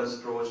Nehru was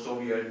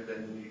pro-Soviet,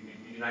 then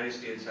the United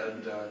States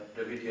helped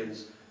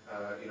Dravidians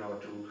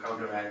to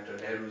counteract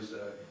Nehru's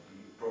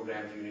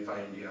program to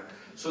unify India.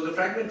 So the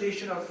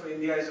fragmentation of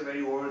India is a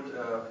very old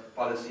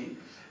policy,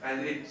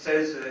 and it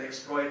says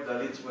exploit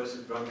Dalits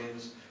versus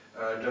Brahmins,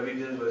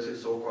 Dravidians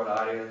versus so-called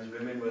Aryans,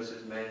 women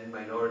versus men,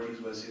 minorities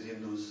versus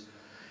Hindus.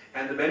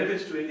 And the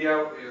benefits to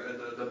India,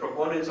 the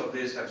proponents of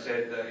this have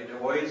said it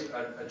avoids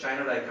a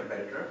China-like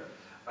competitor.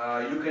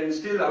 You can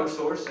still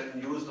outsource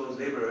and use those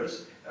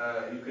laborers.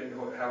 You can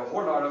have a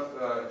whole lot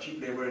of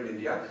cheap labor in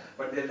India,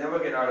 but they'll never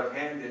get out of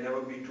hand, they'll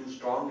never be too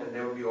strong, they'll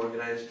never be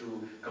organized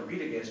to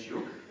compete against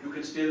you. You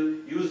can still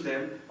use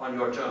them on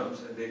your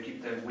terms, and they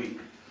keep them weak.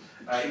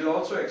 It will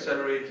also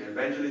accelerate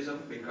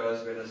evangelism,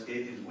 because when a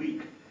state is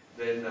weak,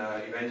 then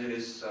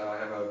evangelists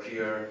have a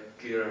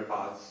clearer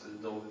path,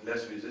 no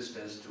less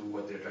resistance to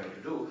what they're trying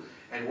to do.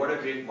 And what a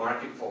great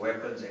market for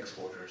weapons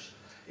exporters.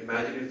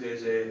 Imagine if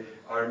there's an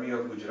army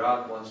of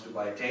Gujarat wants to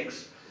buy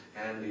tanks,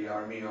 and the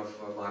army of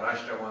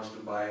Maharashtra wants to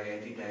buy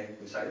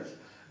anti-tank missiles.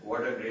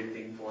 What a great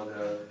thing for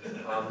the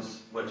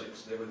arms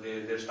merchants.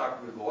 Their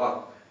stock will go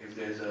up if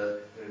there's a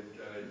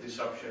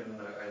disruption,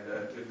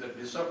 and if the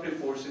disruptive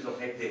forces of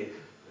Hegde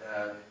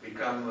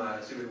become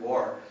civil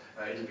war,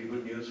 it will be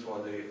good news for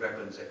the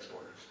weapons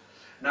exporters.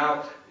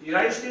 Now, the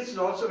United States is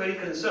also very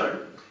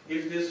concerned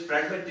if this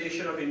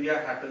fragmentation of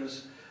India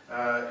happens.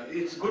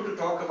 It's good to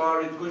talk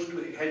about, it's good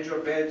to hedge your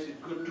bets,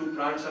 it's good to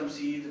plant some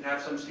seeds and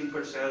have some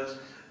sleeper cells,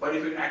 but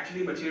if it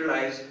actually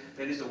materializes,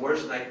 then it's the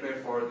worst nightmare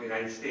for the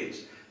United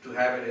States. to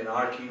have an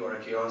anarchy or a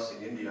chaos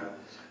in India,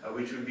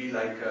 which would be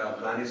like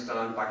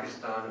Afghanistan,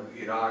 Pakistan,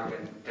 Iraq,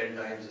 and 10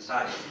 times the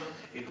size.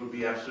 It would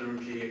be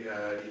absolutely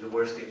the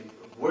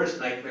worst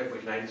nightmare for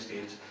the United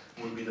States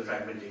would be the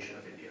fragmentation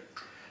of India.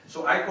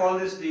 So I call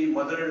this the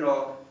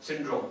mother-in-law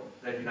syndrome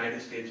that the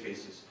United States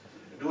faces.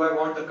 Do I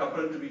want the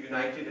couple to be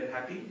united and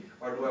happy,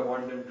 or do I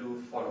want them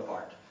to fall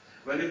apart?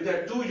 Well, if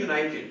they're too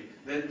united,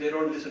 then they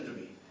don't listen to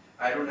me.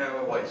 I don't have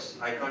a voice.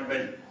 I can't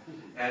bend,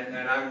 and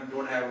I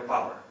don't have a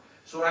power.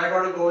 So I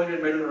got to go in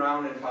and meddle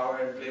around and power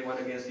and play one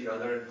against the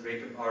other and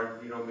break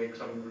apart, make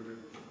some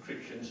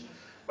frictions.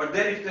 But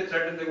then if they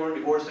threaten they're going to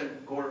divorce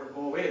and go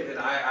away, then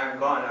I'm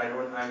gone.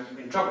 I'm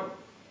in trouble.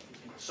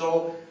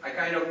 So I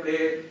kind of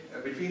play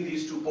between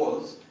these two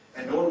poles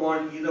and don't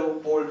want either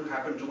pole to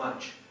happen too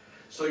much.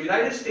 So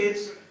United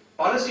States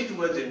policy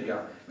towards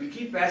India, we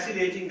keep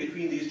vacillating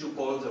between these two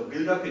poles of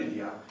build up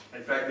India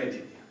and fragment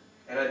India.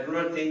 And I do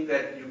not think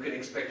that you can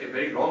expect a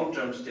very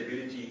long-term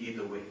stability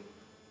either way.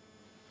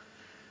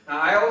 Now,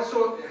 I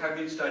also have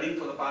been studying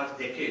for the past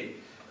decade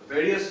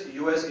various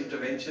US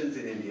interventions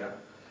in India,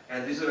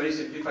 and this is a very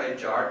simplified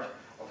chart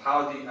of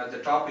how at the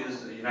top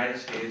is the United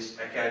States,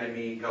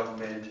 academy,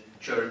 government,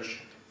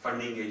 church,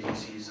 funding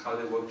agencies, how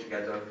they work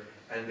together,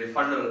 and they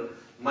funnel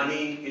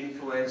money,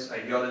 influence,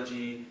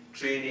 ideology,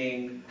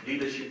 training,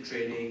 leadership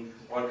training,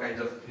 all kinds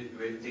of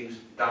things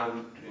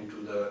down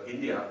into the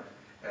India.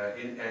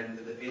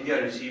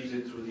 India receives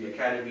it through the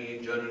academy,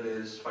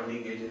 journalists,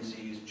 funding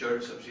agencies,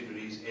 church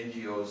subsidiaries,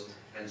 NGOs,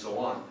 and so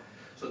on.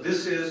 So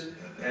this is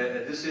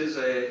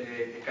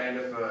a kind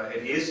of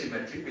an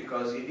asymmetry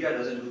because India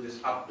doesn't do this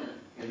up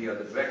in the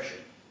other direction.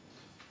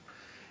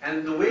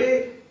 And the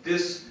way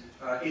this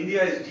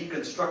India is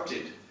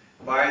deconstructed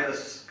by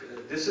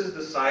this is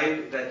the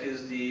side that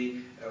is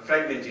the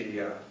fragment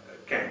India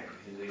camp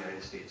in the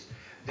United States.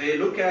 They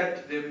look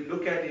at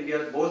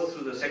India both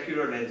through the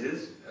secular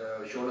lenses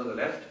shown on the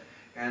left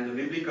and the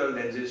biblical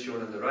lenses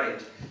shown on the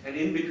right, and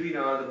in between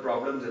are the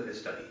problems that they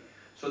study.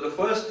 So the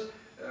first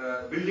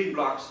building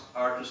blocks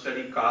are to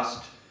study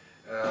caste,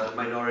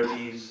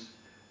 minorities,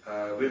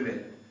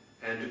 women,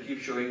 and to keep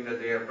showing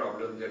that they have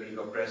problems, they're being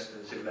oppressed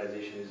and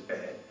civilization is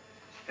bad.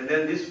 And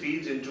then this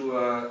feeds into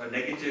a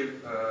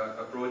negative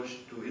approach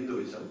to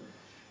Hinduism.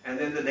 And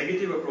then the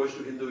negative approach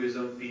to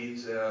Hinduism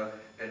feeds a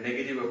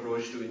negative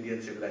approach to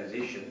Indian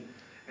civilization.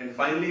 And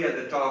finally at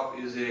the top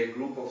is a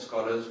group of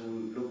scholars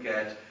who look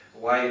at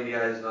why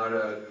India is not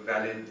a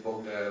valid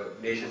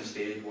nation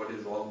state, what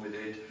is wrong with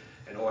it,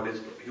 and all its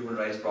human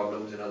rights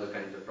problems and other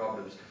kinds of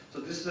problems. So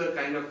this is a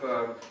kind of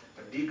a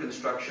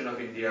deconstruction of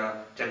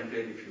India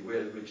template, if you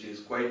will, which is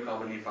quite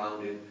commonly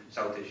found in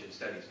South Asian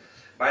studies.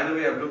 By the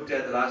way, I've looked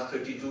at the last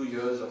 32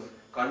 years of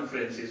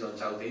conferences on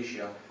South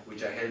Asia,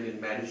 which I held in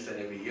Madison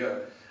every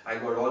year. I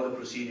got all the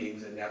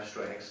proceedings and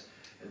abstracts,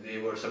 and they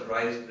were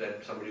surprised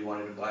that somebody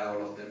wanted to buy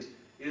all of them.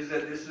 Is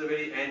that this is a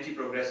very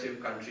anti-progressive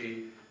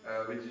country,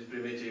 which is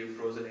primitive,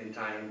 frozen in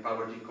time,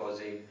 poverty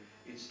causing.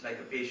 It's like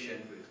a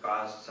patient with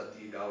caste,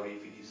 sati, dowry,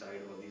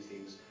 feticide, all these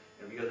things,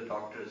 and we are the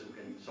doctors who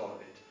can solve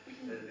it.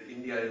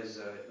 India is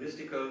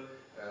mystical,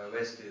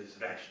 West is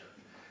rational.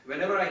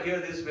 Whenever I hear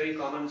this very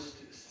common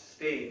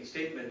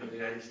statement of the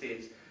United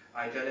States,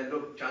 I tell them,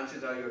 look,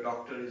 chances are your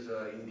doctor is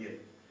Indian.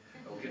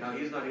 Okay, now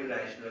he's not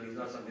irrational, he's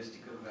not some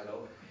mystical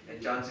fellow,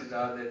 and chances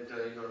are that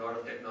a lot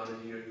of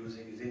technology you're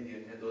using is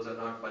Indian, and those are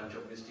not a bunch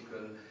of mystical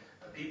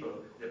people,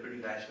 they're pretty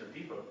rational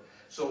people.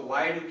 So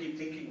why do you keep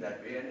thinking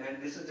that way?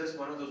 And this is just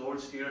one of those old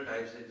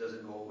stereotypes that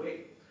doesn't go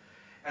away.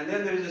 And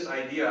then there is this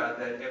idea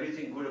that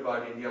everything good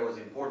about India was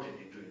imported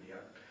into India.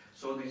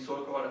 So the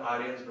so-called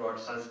Aryans brought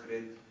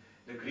Sanskrit,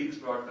 the Greeks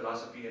brought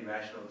philosophy and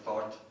rational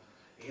thought,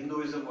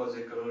 Hinduism was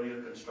a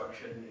colonial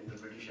construction in the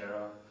British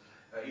era.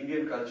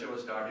 Indian culture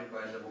was started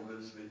by the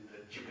Mughals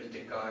with chicken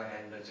tikka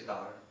and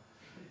sitar.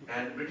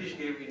 And the British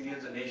gave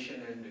Indians a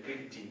nation and a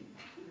cricket team.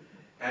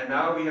 And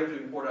now we have to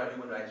import our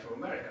human rights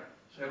from America.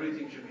 So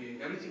everything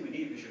we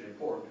need, we should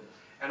import.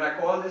 And I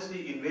call this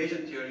the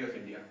invasion theory of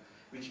India,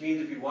 which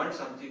means if we want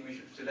something, we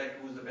should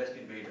select who's the best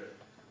invader,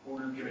 who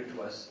will give it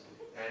to us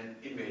and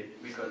invade,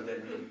 because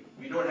then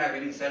we don't have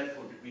any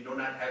selfhood, we do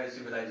not have a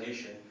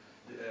civilization.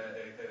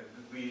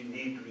 We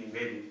need to be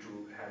invaded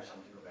to have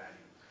something of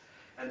value.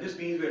 And this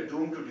means we are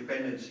doomed to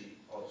dependency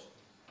also.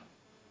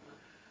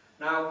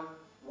 Now,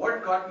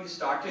 what got me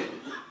started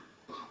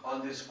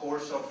on this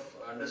course of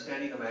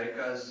understanding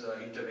America's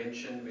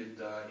intervention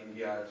with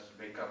India's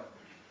breakup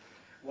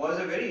was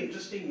a very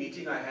interesting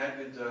meeting I had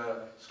with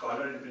a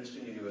scholar in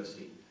Princeton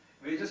University.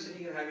 We were just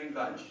sitting and having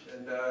lunch,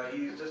 and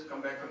he's just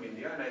come back from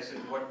India, and I said,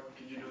 what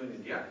did you do in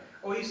India?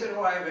 Oh, he said,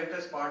 oh, I went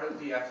as part of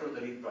the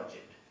Afro-Dalit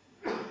project.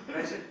 And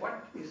I said,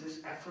 what is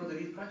this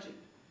Afro-Dalit project?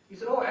 He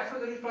said, oh,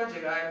 Afro-Dalit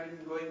project, I have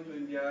been going to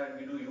India, and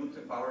we do youth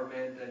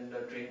empowerment and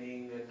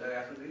training and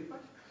Afro-Dalit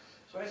project.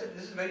 So I said,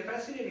 this is very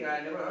fascinating,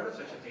 I never heard of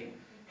such a thing.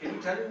 Can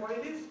you tell me what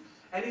it is?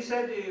 And he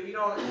said, who the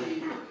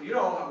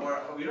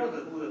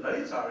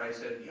Dalits are? I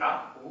said,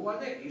 yeah, who are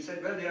they? He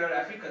said, well, they are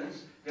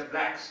Africans, they are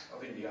blacks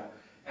of India,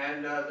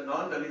 and the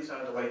non-Dalits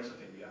are the whites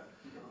of India.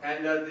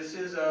 And this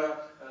is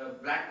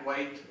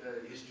black-white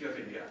history of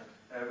India,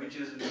 which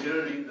is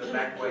mirroring the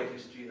black-white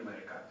history in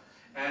America.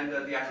 And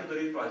the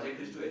Afro-Dalit project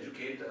is to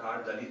educate our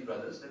Dalit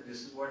brothers that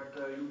this is what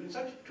you've been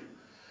subject to.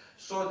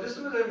 So this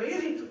was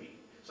amazing to me.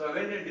 So I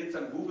went and did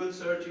some Google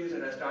searches,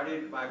 and I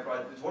started my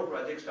project. This whole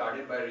project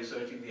started by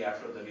researching the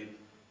Afro-Dalit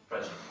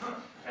project.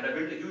 And I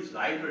built a huge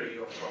library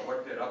of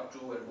what they're up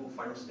to and who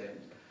funds them.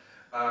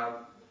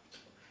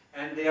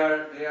 And they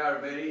are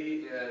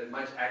very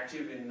much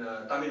active in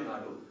Tamil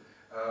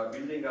Nadu,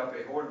 building up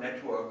a whole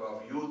network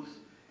of youth,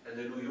 and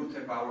they do youth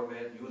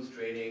empowerment, youth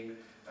training,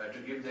 to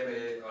give them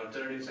an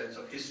alternative sense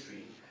of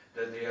history,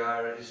 that they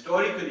are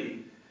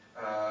historically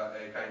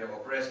a kind of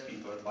oppressed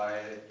people by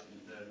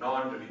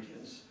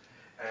non-Dravidians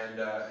and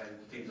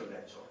things of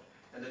that sort.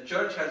 And the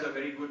church has a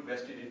very good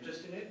vested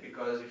interest in it,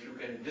 because if you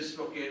can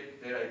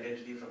dislocate their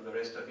identity from the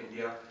rest of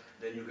India,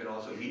 then you can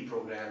also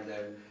reprogram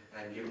them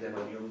and give them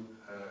a new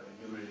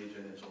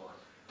religion and so on.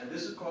 And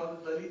this is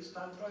called the Dalit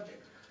Stan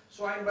project.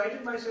 So I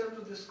invited myself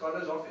to this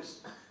scholar's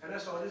office, and I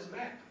saw this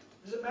map.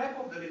 There's a map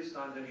of Dalit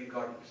Stan that he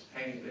got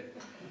hanging there.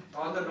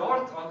 On the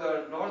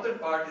northern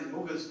part is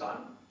Mughal Stan,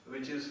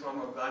 which is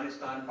from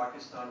Afghanistan,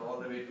 Pakistan, all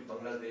the way to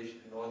Bangladesh,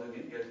 northern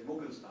India is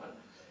Mughal Stan.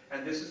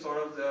 And this is sort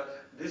of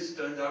this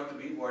turns out to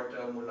be what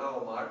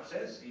Mullah Omar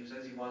says. He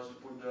says he wants to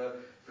put the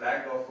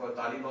flag of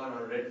Taliban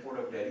on Red Fort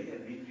of Delhi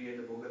and recreate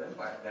the Mughal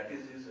Empire. That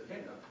is his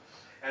agenda.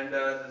 And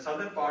the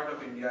southern part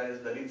of India is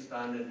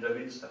Dalithistan and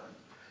Dravidstan.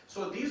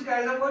 So these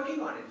guys are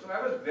working on it. So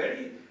I was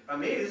very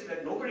amazed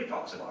that nobody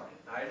talks about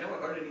it. I never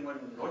heard anyone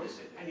notice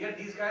it. And yet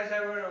these guys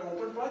have an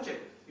open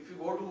project. If you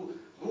go to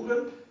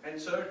Google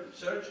and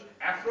search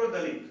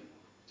Afro-Dalit,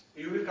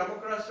 you will come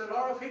across a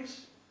lot of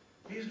hits.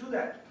 Please do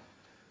that.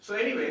 So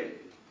anyway,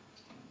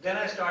 then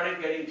I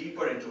started getting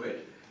deeper into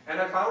it, and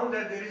I found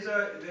that there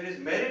is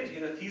merit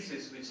in a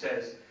thesis which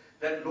says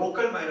that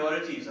local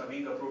minorities are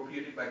being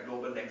appropriated by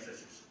global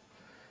nexuses,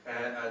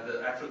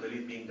 the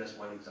Afro-Dalit being just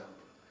one example.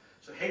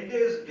 So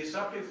Hegde's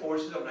disruptive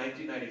forces of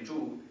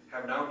 1992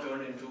 have now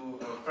turned into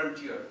a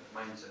frontier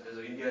mindset.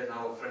 India is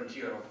now a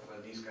frontier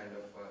of these kind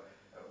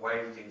of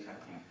wild things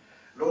happening.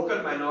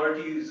 Local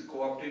minority is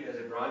co-opted as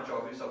a branch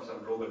office of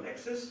some global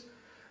nexus.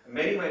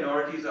 Many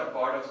minorities are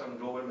part of some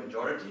global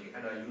majority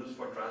and are used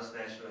for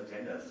transnational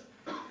agendas.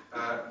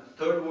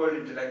 Third world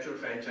intellectual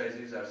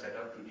franchises are set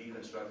up to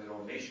deconstruct their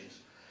own nations.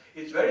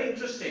 It's very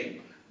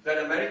interesting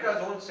that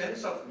America's own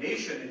sense of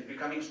nation is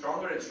becoming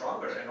stronger and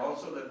stronger, and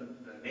also the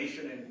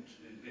nation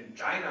in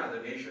China,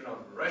 the nation of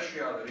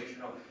Russia, the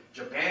nation of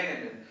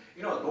Japan,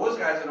 and those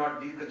guys are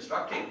not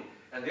deconstructing,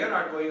 and they are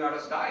not going out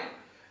of style.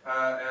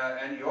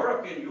 And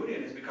European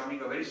Union is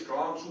becoming a very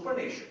strong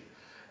supernation.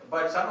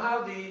 But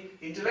somehow the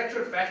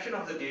intellectual fashion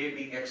of the day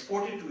being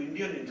exported to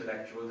Indian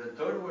intellectuals and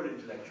third world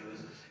intellectuals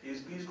is,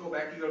 please go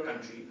back to your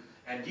country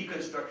and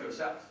deconstruct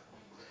yourself.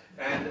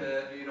 And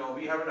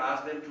we haven't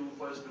asked them to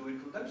first do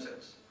it to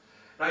themselves.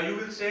 Now you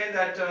will say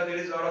that there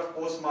is a lot of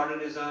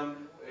postmodernism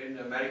in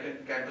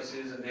American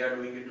campuses, and they are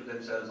doing it to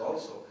themselves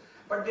also.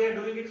 But they are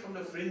doing it from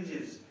the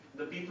fringes.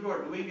 The people who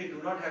are doing it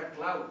do not have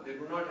clout. They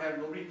do not have,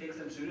 nobody takes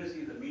them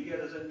seriously. The media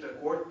doesn't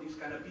quote these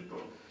kind of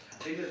people.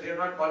 They are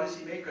not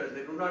policy makers.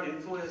 They do not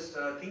influence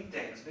think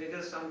tanks. They're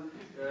just some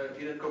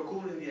in a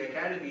cocoon in the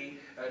academy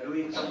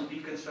doing some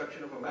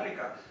deconstruction of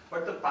America.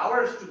 But the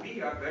powers to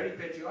be are very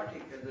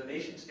patriotic, and the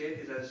nation state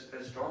is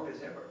as strong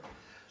as ever.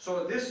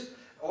 So this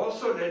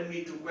also led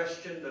me to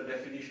question the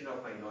definition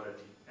of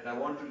minority. And I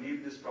want to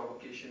leave this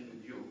provocation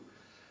with you.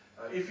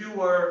 If you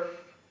were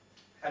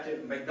at a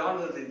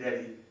McDonald's in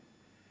Delhi,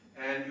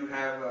 and you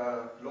have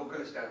a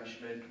local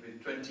establishment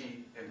with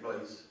 20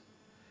 employees,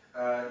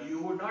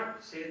 you would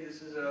not say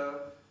this is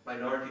a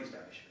minority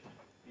establishment.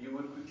 You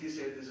would quickly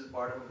say this is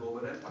part of a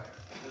global empire.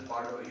 This is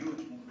part of a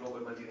huge global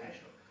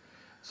multinational.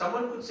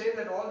 Someone could say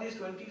that all these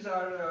 20s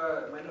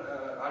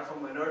are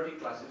from minority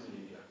classes in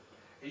India.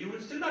 You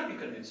would still not be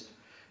convinced.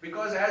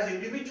 Because as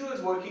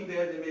individuals working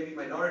there, they may be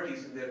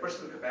minorities in their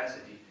personal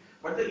capacity.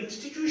 But the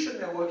institution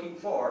they're working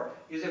for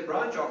is a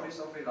branch office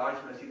of a large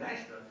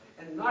multinational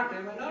and not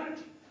a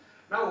minority.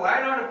 Now,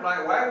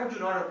 why would you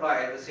not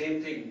apply the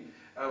same thing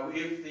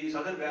if the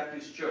Southern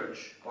Baptist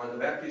Church, or the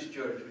Baptist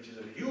Church, which is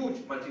a huge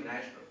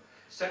multinational,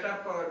 set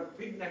up a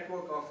big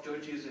network of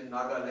churches in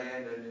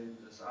Nagaland and in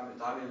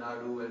Tamil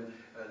Nadu, and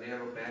they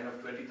have a plan of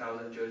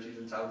 20,000 churches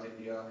in South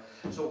India.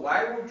 So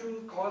why would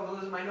you call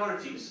those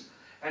minorities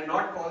and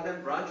not call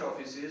them branch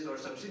offices or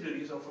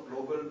subsidiaries of a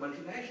global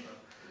multinational?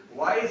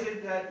 Why is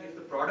it that if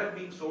the product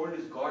being sold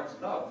is God's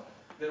love,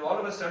 then all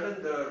of a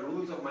sudden the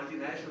rules of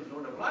multinationals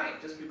don't apply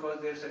just because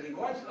they're selling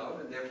God's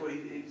love, and therefore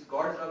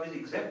God's love is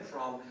exempt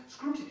from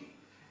scrutiny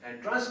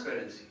and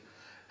transparency?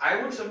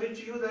 I would submit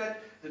to you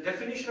that the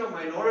definition of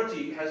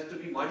minority has to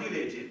be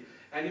modulated,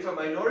 and if a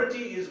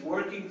minority is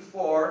working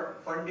for,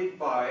 funded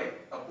by,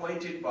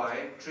 appointed by,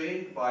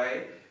 trained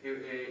by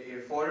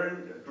a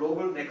foreign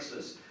global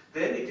nexus,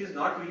 then it is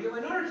not really a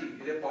minority.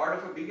 It is a part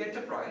of a big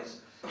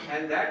enterprise,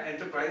 and that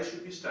enterprise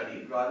should be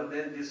studied rather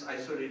than this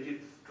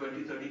isolated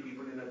 20, 30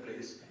 people in a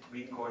place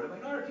being called a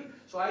minority.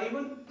 So I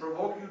even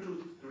provoke you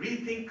to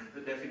rethink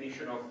the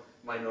definition of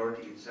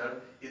minority itself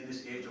in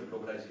this age of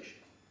globalization.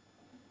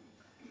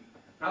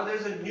 Now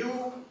there's a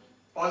new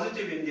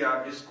positive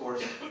India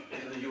discourse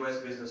in the US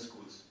business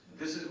schools.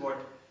 This is what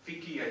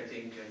Fiki, I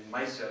think, and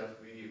myself,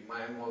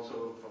 I'm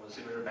also from a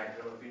similar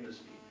background of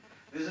industry.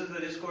 This is the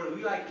discourse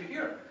we like to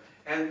hear.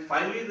 And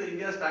finally, the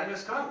India's time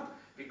has come,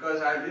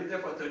 because I've lived there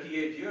for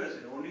 38 years,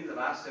 and only in the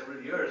last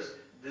several years,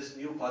 this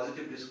new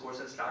positive discourse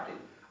has started.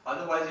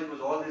 Otherwise, it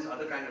was all this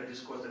other kind of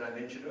discourse that I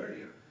mentioned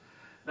earlier.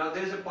 Now,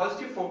 there's a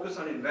positive focus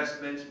on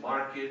investments,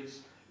 markets,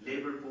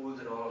 labor pools,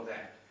 and all of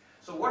that.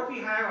 So what we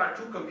have are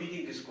two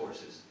competing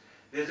discourses.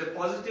 There's a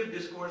positive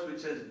discourse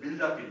which says,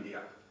 build up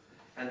India.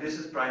 And this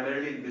is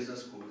primarily in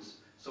business schools.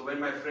 So when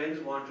my friends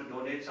want to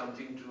donate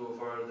something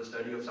for the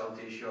study of South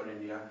Asia or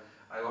India,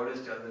 I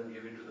always tell them,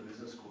 give it to the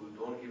business school,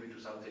 don't give it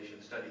to South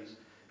Asian studies.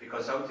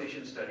 Because South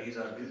Asian studies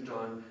are built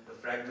on the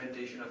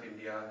fragmentation of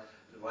India,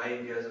 why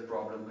India is a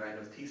problem kind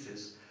of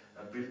thesis,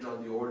 built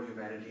on the old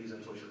humanities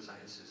and social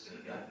sciences.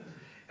 Yeah?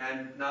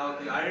 And now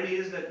the irony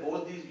is that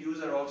both these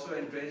views are also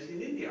entrenched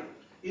in India.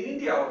 In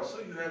India also,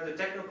 you have the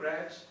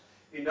technocrats,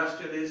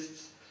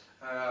 industrialists,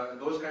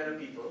 those kind of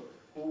people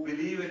who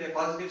believe in a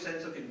positive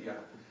sense of India.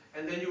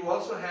 And then you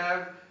also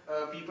have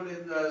people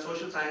in the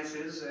social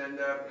sciences, and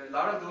a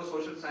lot of those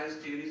social science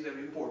theories they've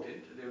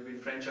imported, they've been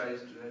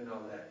franchised and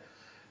all that.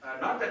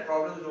 Not that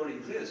problems don't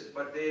exist,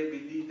 but they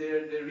believe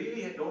they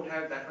really don't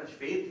have that much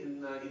faith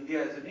in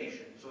India as a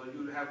nation. So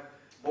you have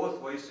both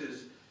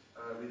voices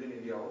within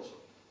India also.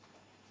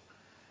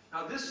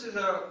 Now this is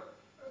a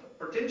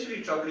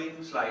potentially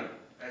troubling slide,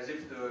 as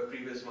if the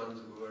previous ones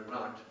were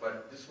not,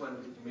 but this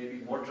one may be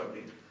more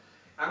troubling.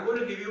 I'm going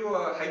to give you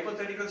a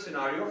hypothetical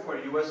scenario for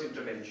US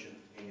intervention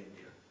in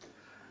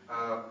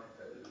India.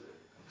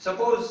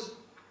 Suppose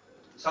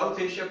South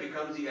Asia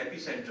becomes the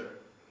epicenter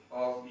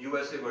of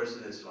USA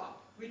versus Islam,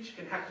 which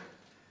can happen.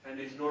 And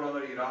it's no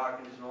longer Iraq,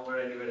 and it's no longer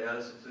anywhere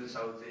else, it's in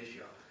South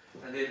Asia.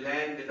 And they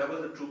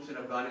double the troops in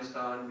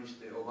Afghanistan, which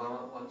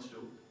Obama wants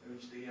to,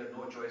 which they have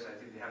no choice, I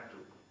think they have to.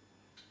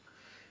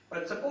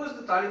 But suppose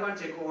the Taliban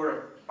take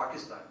over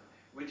Pakistan,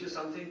 which is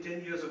something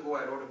 10 years ago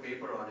I wrote a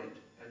paper on it,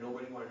 and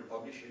nobody wanted to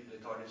publish it, they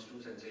thought it's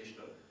too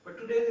sensational. But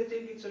today they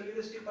think it's a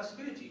realistic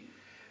possibility.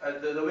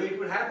 The way it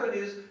would happen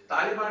is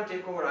Taliban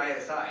take over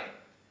ISI,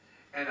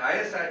 and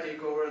ISI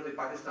take over the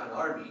Pakistan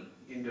army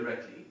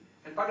indirectly,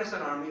 and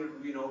Pakistan army,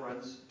 we know,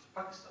 runs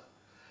Pakistan.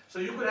 So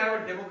you could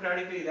have a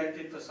democratically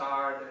elected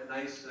facade, a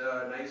nice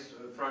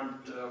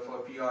front for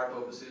PR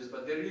purposes,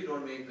 but they really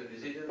don't make the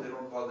decisions, they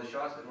don't call the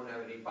shots, they don't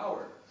have any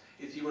power.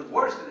 It's even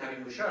worse than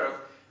having Musharraf,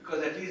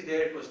 because at least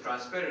there it was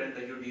transparent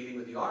that you're dealing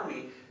with the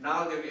army.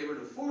 Now they're able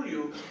to fool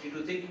you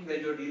into thinking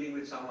that you're dealing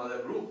with some other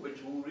group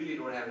who really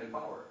don't have any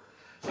power.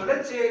 So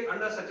let's say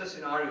under such a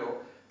scenario,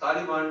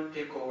 Taliban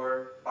take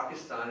over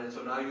Pakistan, and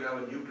so now you have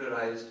a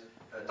nuclearized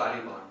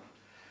Taliban.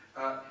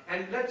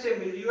 And let's say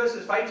the US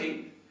is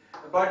fighting,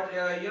 but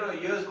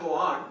years go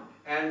on,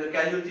 and the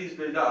casualties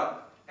build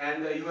up,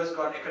 and the US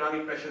got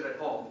economic pressures at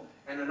home,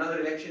 and another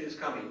election is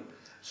coming.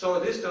 So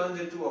this turns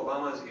into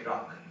Obama's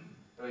Iraq.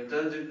 It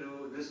turns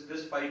into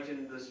this fight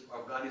in this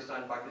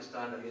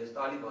Afghanistan-Pakistan against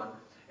Taliban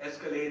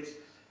escalates,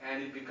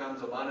 and it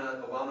becomes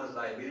Obama's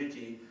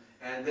liability,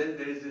 and then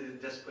there is a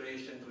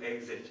desperation to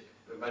exit,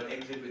 but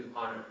exit with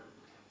honor.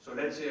 So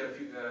let's say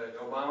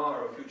Obama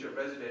or a future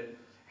president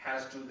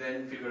has to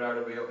then figure out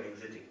a way of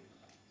exiting.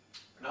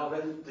 Now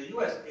when the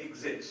US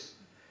exits,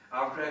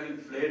 after having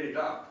flared it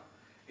up,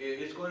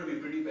 it's going to be a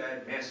pretty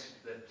bad mess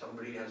that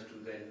somebody has to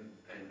then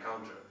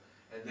encounter.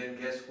 And then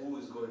guess who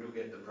is going to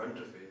get the brunt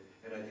of it?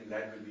 And I think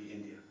that will be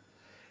India.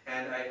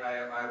 And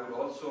I would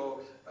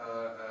also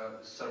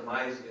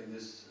surmise in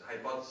this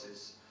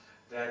hypothesis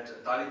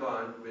that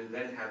Taliban will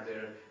then have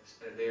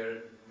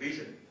their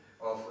vision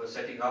of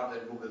setting up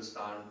that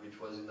Mughalistan, which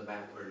was in the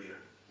map earlier.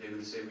 They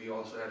will say we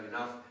also have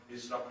enough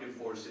disruptive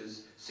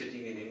forces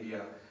sitting in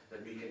India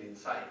that we can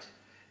incite,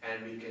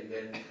 and we can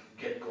then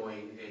get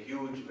going a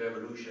huge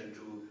revolution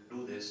to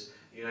do this.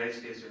 The United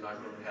States are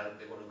not going to help,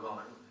 they're going to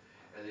gone,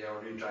 and they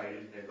already tried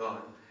it, they're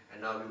gone,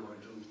 and now we're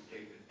going to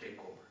take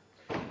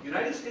over.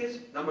 United States,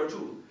 number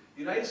two,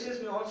 the United States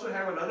may also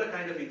have another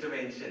kind of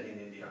intervention in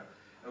India,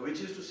 which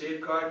is to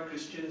safeguard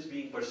Christians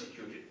being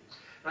persecuted.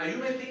 Now you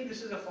may think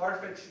this is a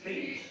far-fetched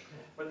thing,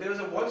 but there was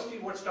a Wall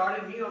Street, what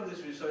started me on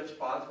this research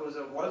path was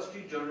a Wall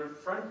Street Journal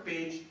front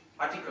page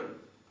article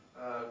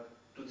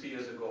 2-3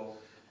 years ago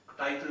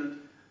titled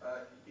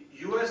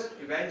US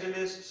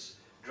Evangelists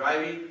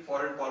Driving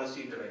Foreign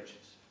Policy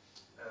Interventions.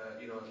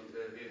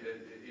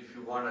 If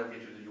you want, I'll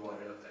get you the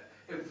URL of that.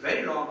 A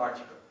very long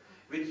article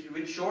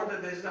which showed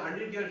that there is a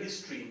 100-year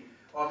history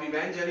of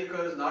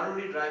evangelicals not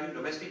only driving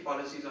domestic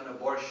policies on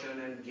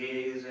abortion and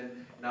gays and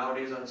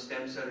nowadays on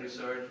stem cell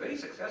research. Very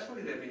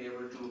successfully they've been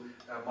able to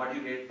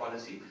modulate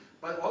policy,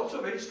 but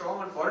also very strong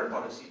on foreign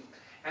policy.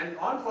 And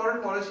on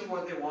foreign policy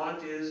what they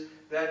want is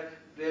that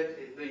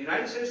the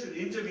United States should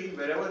intervene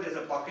wherever there's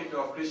a pocket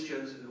of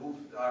Christians who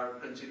are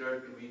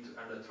considered to be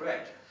under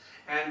threat.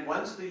 And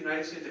once the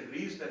United States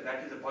agrees that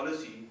that is a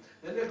policy,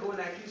 then they go and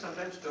actually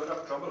sometimes stir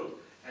up trouble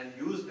and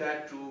use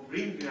that to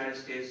bring the United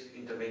States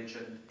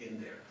intervention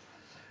in there.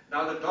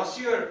 Now the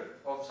dossier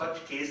of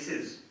such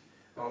cases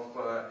of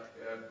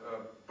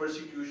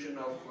persecution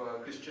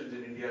of Christians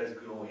in India is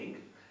growing.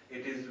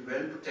 It is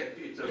well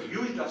protected. It's a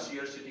huge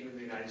dossier sitting in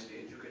the United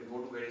States. You can go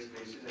to various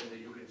places and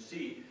you can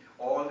see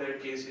all their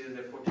cases,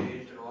 their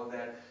footage and all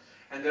that.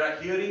 And there are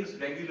hearings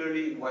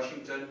regularly in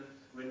Washington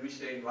in which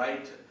they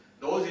invite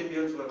those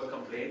Indians who have a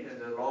complaint,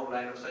 and there's a long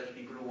line of such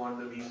people who want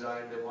the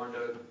visa and they want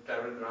a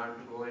travel grant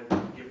to go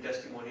and give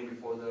testimony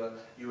before the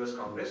US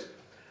Congress.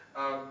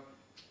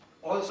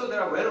 Also,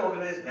 there are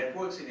well-organized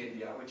networks in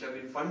India which have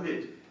been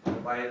funded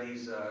by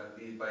these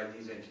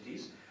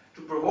entities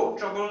to provoke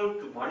trouble,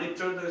 to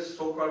monitor the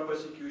so-called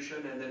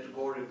persecution, and then to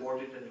go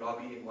report it and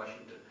lobby in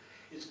Washington.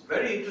 It's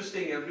very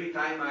interesting every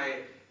time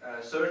I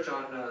search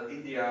on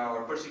India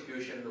or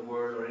persecution in the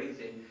world or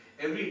anything.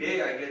 Every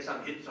day I get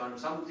some hits on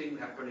something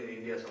happened in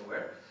India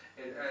somewhere.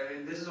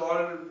 And this is all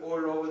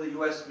over the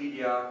US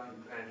media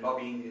and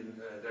lobbying,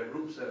 there are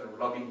groups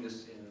lobbying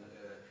this in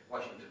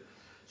Washington.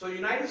 So the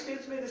United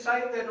States may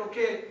decide that,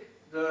 okay,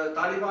 the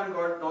Taliban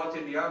got North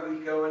India,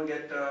 we'll go and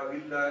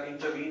we'll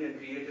intervene and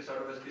create a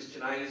sort of a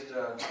Christianized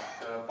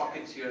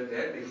pockets here and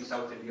there, maybe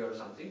South India or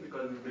something,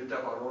 because we built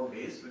up our own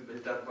base, we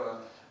built up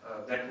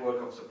a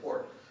network of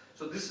support.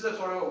 So this is a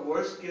sort of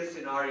worst case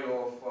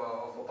scenario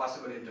of a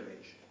possible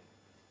intervention.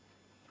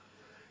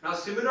 Now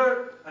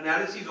similar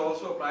analyses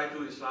also apply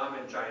to Islam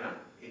and China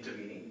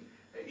intervening.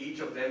 Each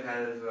of them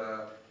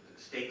have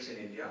stakes in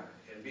India,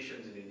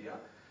 ambitions in India.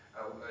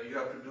 You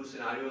have to do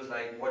scenarios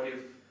like, what if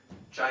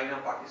China,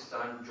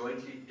 Pakistan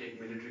jointly take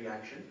military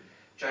action?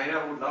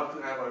 China would love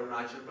to have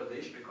Arunachal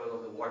Pradesh because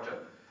of the water,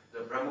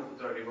 the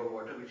Brahmaputra river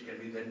water, which can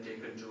be then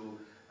taken to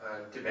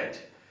Tibet.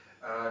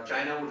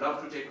 China would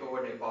love to take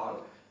over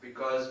Nepal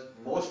because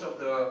most of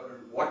the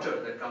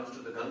water that comes to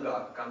the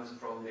Ganga comes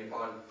from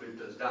Nepal,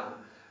 filters down.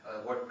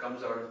 What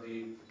comes out of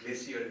the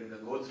glacier in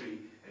Gangotri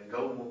and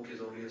Gaumukh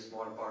is only a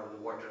small part of the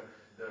water.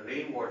 The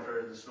rainwater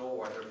and the snow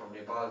water from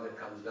Nepal that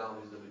comes down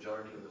is the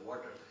majority of the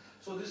water.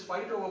 So this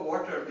fight over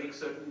water makes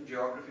certain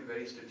geography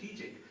very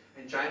strategic,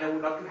 and China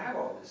would love to have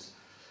all this.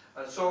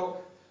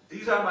 So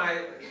these are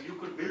you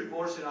could build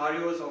more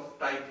scenarios of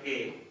type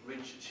A,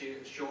 which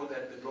show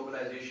that the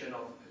globalization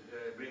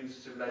brings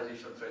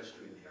civilizational threats to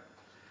India.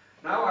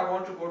 Now I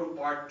want to go to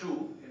part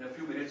 2. In a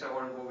few minutes I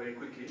want to go very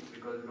quickly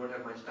because we don't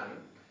have much time.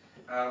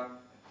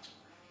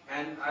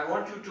 And I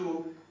want you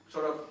to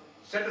sort of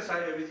set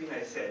aside everything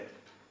I said,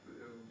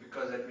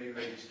 because that may be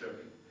very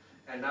disturbing.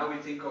 And now we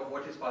think of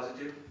what is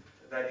positive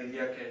that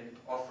India can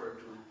offer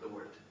to the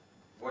world.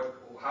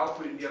 How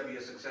could India be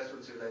a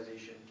successful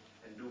civilization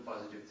and do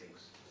positive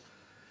things?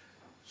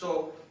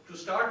 So, to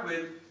start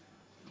with,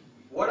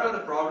 what are the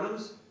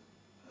problems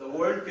the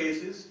world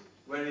faces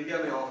where India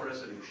may offer a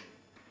solution?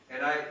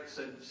 And I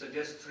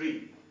suggest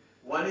 3.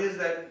 One is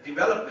that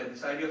development,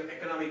 this idea of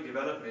economic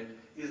development,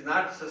 is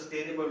not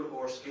sustainable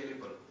or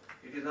scalable.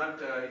 It is not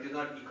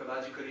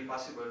ecologically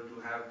possible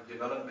to have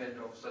development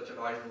of such a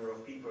large number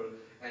of people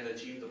and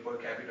achieve the per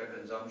capita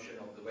consumption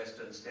of the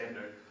Western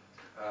standard.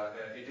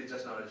 It is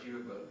just not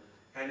achievable.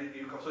 And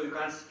so you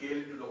can't scale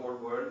it to the whole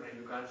world, and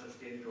you can't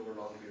sustain it over a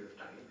long period of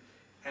time.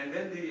 And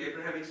then the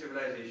Abrahamic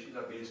civilizations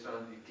are based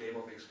on the claim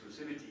of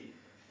exclusivity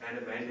and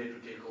a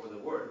mandate to take over the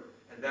world.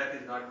 And that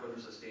is not going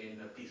to sustain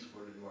a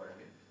peaceful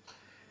environment.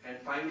 And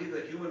finally,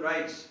 the human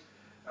rights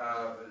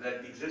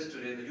that exist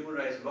today, the human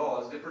rights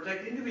laws, they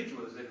protect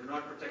individuals, they do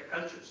not protect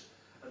cultures.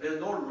 There's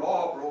no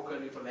law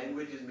broken if a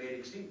language is made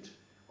extinct,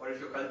 or if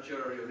your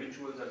culture or your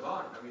rituals are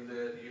gone. I mean,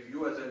 if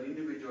you as an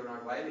individual are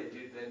not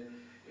violated,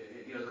 then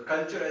the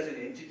culture as an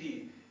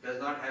entity does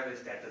not have a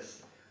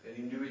status. An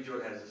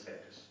individual has a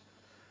status.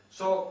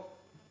 So,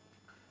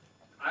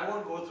 I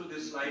won't go through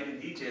this slide in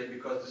detail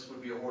because this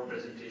would be a whole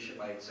presentation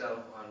by itself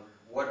on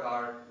what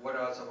are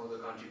some of the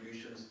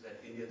contributions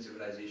that Indian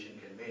civilization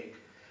can make.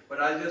 But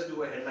I'll just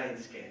do a headline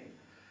scan.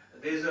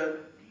 There's a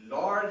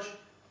large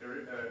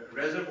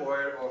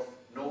reservoir of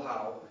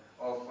know-how,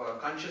 of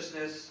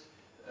consciousness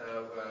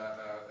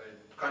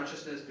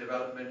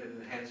development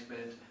and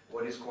enhancement,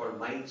 what is called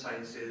mind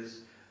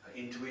sciences,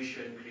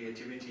 intuition,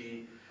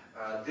 creativity.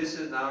 This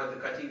is now at the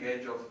cutting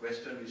edge of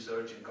Western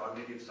research in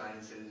cognitive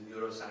sciences,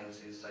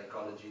 neurosciences,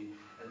 psychology,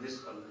 and this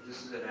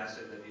is an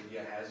asset that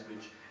India has,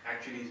 which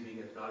actually is being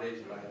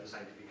acknowledged by the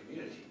scientific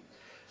community.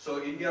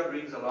 So India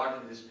brings a lot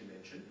in this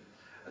dimension.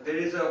 There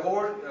is a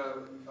whole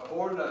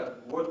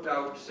worked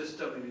out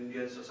system in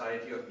Indian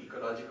society of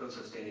ecological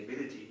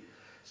sustainability,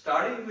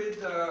 starting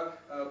with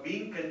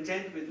being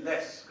content with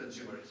less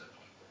consumerism.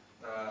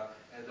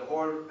 And the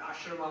whole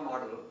ashrama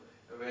model,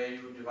 where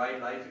you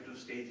divide life into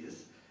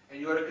stages, and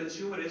you are a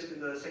consumerist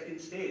in the second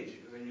stage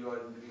when you are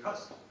in the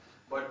husk.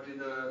 But in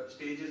the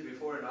stages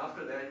before and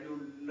after that,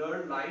 you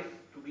learn life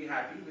to be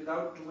happy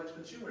without too much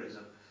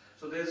consumerism.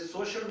 So there's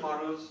social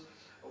models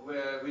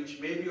which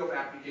may be of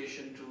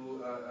application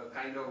to a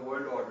kind of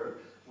world order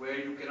where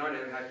you cannot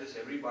have just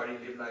everybody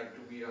live like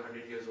to be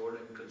 100 years old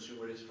and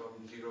consumerist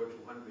from 0 to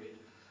 100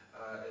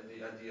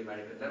 at the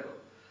American level.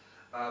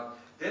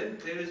 Then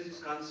there is this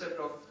concept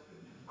of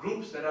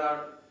groups that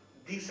are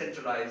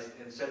decentralized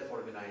and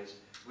self-organized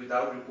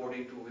without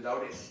reporting to,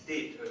 without a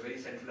state, a very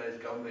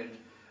centralized government,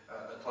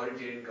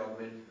 authoritarian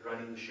government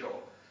running the show.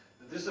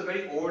 This is a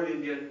very old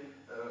Indian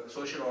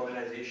social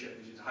organization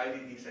which is highly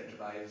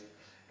decentralized,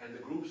 and the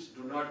groups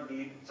do not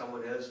need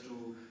someone else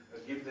to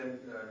give them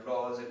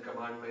laws and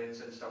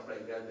commandments and stuff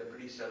like that. They're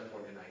pretty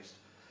self-organized.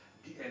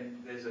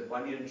 And there's a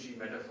banyan tree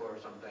metaphor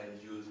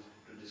sometimes used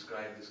to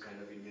describe this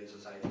kind of Indian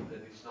society,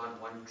 that it's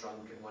not one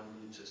trunk and one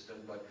root system,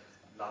 but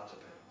lots of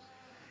them.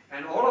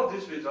 And all of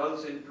this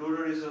results in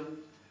pluralism,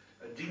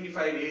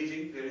 dignified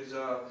aging. There is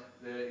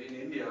in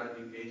India,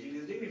 aging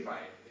is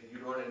dignified. You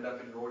don't end up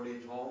in an old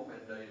age home,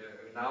 and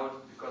now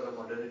because of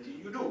modernity,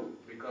 you do,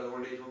 because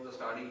old age homes are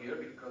starting here,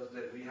 because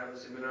we have a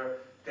similar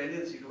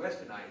tendency to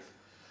westernize.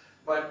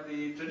 But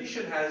the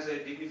tradition has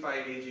a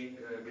dignified aging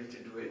built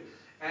into it,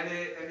 and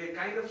a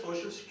kind of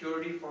social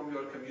security from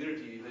your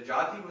community. The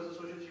jati was a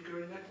social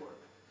security network.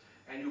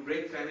 And you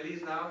break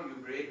families now, you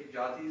break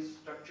jati's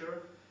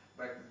structure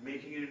by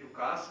making it into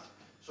caste.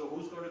 So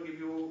who's going to give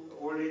you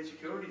old age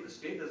security? The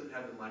state doesn't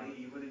have the money.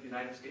 Even in the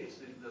United States,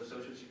 the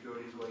social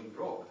security is going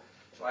broke.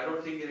 So I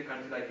don't think in a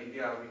country like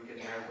India we can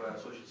have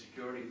social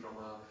security from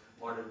a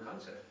modern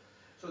concept.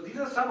 So these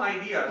are some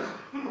ideas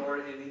for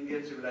an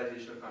Indian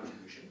civilizational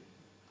contribution.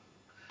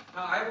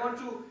 Now I want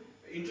to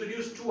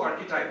introduce two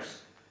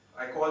archetypes.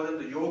 I call them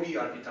the yogi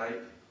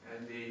archetype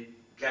and the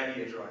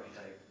gladiator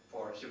archetype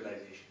for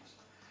civilizations.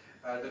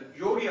 The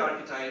yogi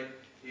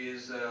archetype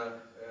is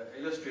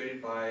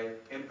illustrated by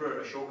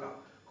Emperor Ashoka,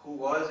 who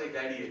was a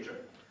gladiator.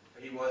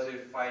 He was a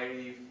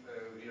fiery,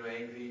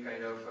 angry,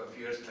 kind of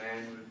fierce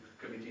man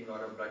committing a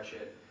lot of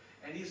bloodshed.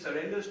 And he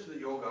surrenders to the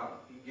yoga,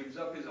 he gives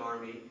up his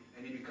army,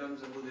 and he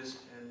becomes a Buddhist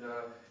and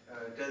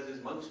tells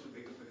his monks to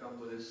become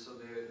Buddhists. So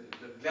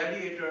the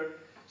gladiator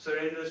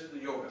surrenders to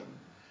the yoga.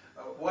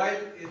 While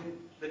in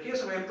the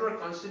case of Emperor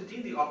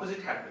Constantine, the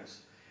opposite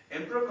happens.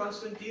 Emperor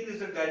Constantine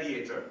is a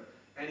gladiator,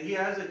 and he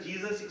has a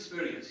Jesus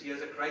experience, he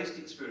has a Christ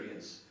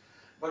experience.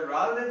 But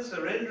rather than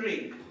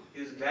surrendering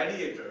his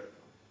gladiator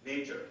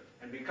nature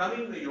and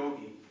becoming the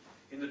yogi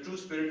in the true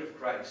spirit of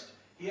Christ,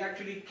 he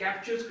actually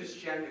captures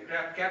Christianity,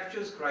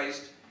 captures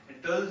Christ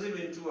and turns him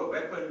into a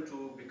weapon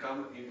to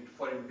become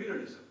for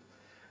imperialism.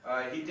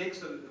 He takes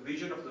the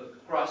vision of the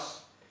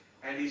cross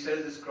and he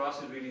says this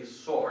cross is really a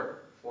sword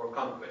for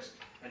conquest.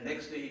 And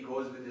next day he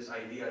goes with this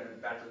idea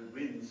that battle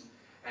wins,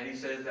 and he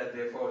says that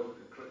therefore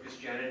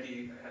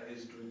Christianity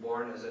is to be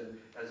born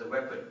as a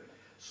weapon.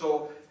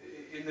 So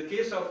in the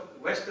case of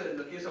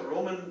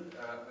Roman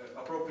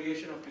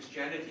appropriation of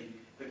Christianity,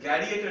 the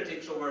gladiator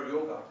takes over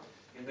yoga.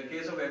 In the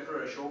case of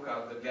Emperor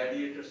Ashoka, the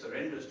gladiator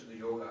surrenders to the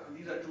yoga. And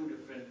these are two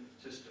different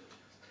systems.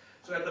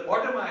 So at the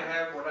bottom I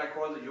have what I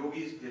call the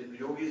yogi's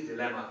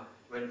dilemma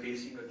when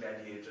facing a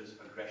gladiator's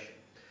aggression.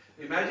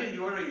 Imagine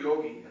you are a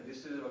yogi, and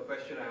this is a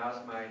question I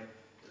ask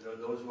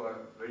those who are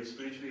very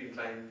spiritually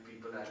inclined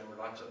people, I know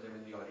lots of them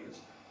in the audience.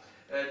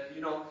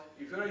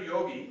 If you're a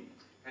yogi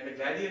and a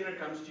gladiator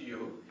comes to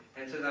you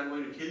and says, I'm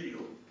going to kill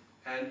you,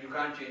 and you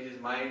can't change his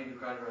mind, you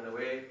can't run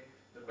away,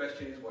 the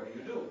question is, what do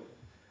you do?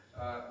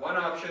 One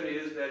option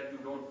is that you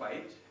don't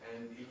fight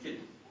and he kills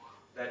you.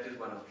 That is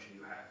one option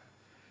you have.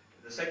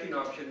 The second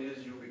option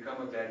is you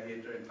become a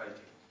gladiator and fight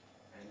him.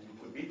 And you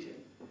could beat him,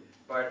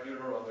 but you're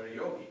no longer a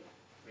yogi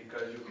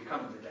because you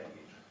become the gladiator.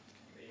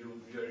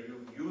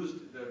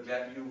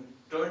 You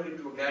turned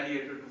into a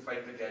gladiator to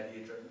fight the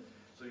gladiator,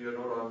 so you're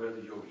no longer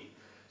the yogi.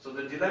 So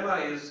the dilemma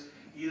is,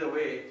 either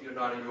way, you're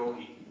not a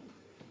yogi.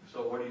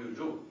 So what do you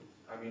do?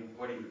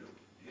 What do you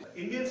do?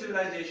 Indian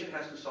civilization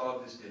has to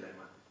solve this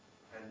dilemma.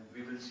 And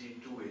we will see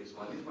two ways.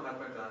 One is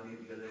Mahatma Gandhi,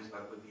 the other is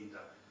Bhagavad Gita.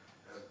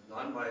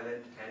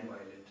 Non-violent and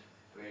violent,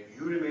 where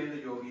you remain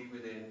the yogi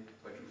within,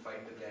 but you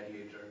fight the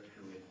gladiator to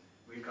win.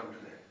 We'll come to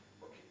that.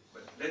 Okay,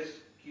 but let's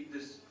keep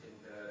this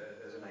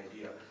as an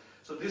idea.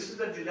 So this is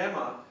the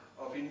dilemma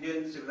of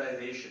Indian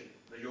civilization,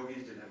 the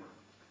yogi's dilemma.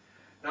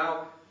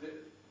 Now,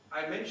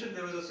 I mentioned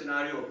there was a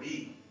scenario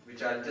B,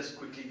 which I'll just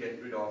quickly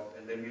get rid of,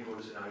 and then we go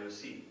to scenario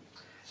C.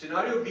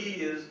 Scenario B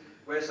is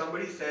where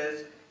somebody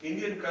says,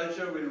 Indian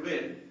culture will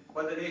win,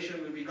 but the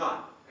nation will be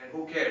gone. And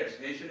who cares?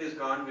 Nation is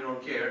gone, we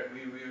don't care.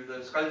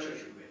 The culture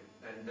should win.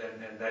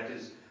 And that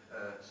is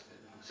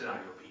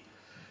scenario B.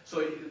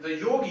 So the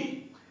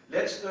yogi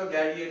lets the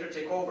gladiator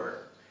take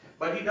over,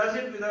 but he does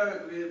it with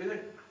a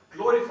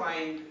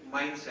glorifying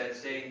mindset,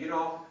 saying,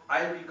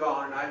 I'll be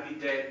gone, I'll be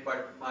dead,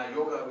 but my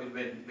yoga will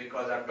win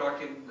because I've taught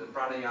him the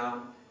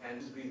pranayama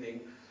and his breathing,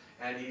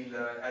 and he'll,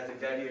 as a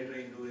gladiator,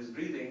 he'll do his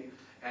breathing.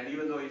 And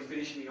even though he'll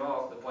finish me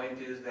off, the point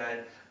is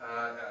that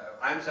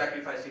I'm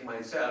sacrificing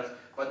myself,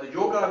 but the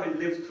yoga will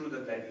live through the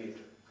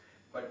gladiator.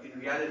 But in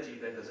reality,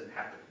 that doesn't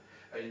happen.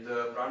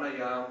 The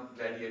pranayama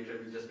gladiator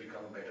will just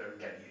become a better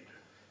gladiator.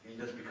 He'll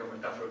just become a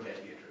tougher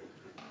gladiator.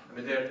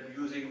 They're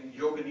using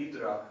yoga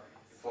nidra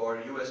for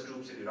US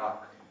troops in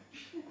Iraq,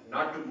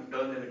 not to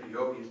turn them into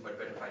yogis, but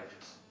better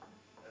fighters.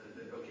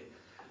 Okay.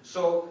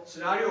 So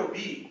scenario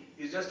B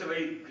is just a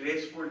very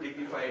graceful,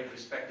 dignified,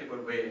 respectable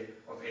way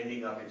of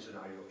ending up in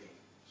scenario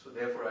A. So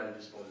therefore I'll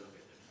dispose of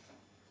it.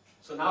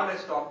 So now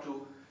let's talk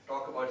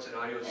about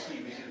scenario C,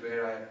 which is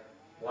where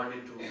I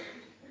wanted to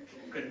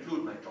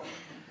conclude my talk.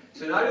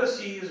 Scenario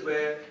C is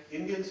where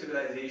Indian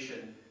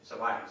civilization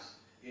survives.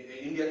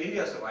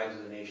 India survives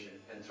as a nation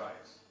and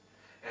thrives,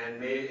 and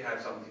may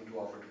have something to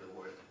offer to the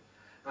world.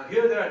 Now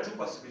here there are two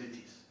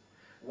possibilities.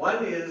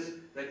 One is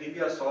that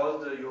India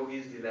solves the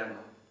yogi's dilemma,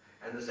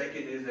 and the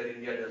second is that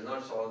India does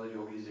not solve the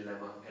yogi's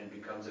dilemma and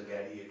becomes a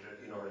gladiator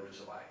in order to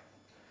survive.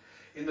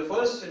 In the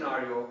first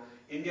scenario,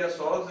 India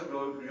solves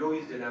the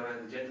yogi's dilemma,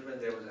 and the gentleman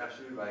there was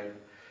absolutely right.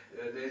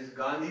 There is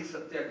Gandhi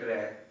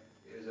Satyagraha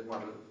is a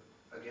model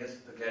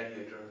against the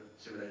gladiator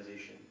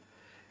civilization,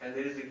 and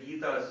there is the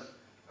Gita's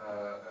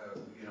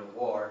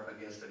war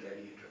against the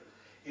gladiator.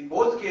 In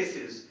both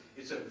cases,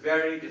 it's a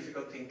very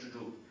difficult thing to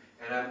do,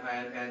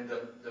 and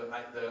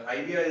the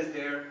idea is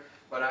there,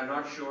 but I'm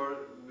not sure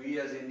we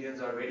as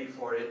Indians are ready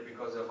for it,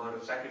 because the amount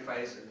of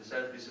sacrifice and the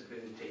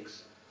self-discipline it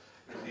takes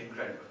is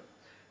incredible.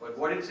 But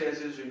what it says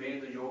is remain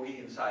the yogi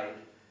inside,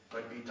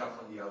 but be tough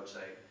on the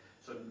outside.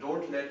 So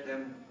don't let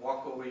them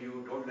walk over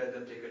you, don't let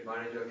them take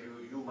advantage of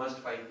you. You must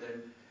fight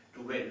them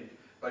to win,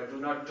 but do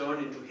not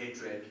turn into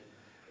hatred.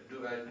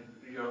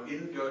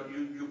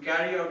 You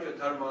carry out your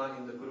dharma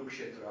in the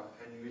Kurukshetra,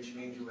 and which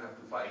means you have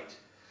to fight.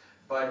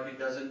 But it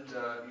doesn't.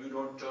 You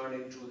don't turn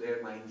into their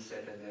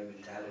mindset and their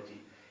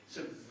mentality. It's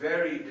a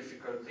very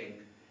difficult thing,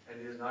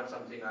 and it is not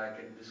something I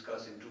can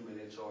discuss in 2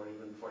 minutes or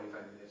even 45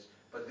 minutes.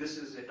 But this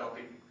is a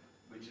topic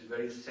which is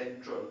very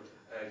central,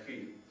 I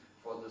feel,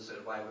 for the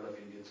survival of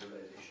Indian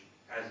civilization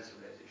as a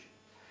civilization.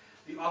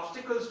 The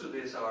obstacles to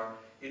this are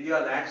India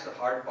lacks the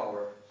hard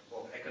power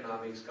of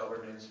economics,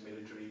 governance,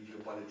 military,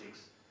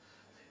 geopolitics.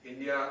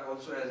 India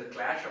also has a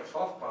clash of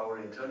soft power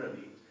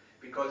internally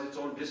because its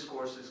own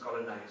discourse is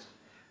colonized.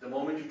 The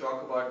moment you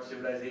talk about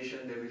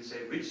civilization, they will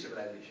say, which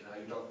civilization? Are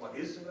you talking about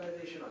his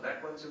civilization or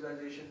that one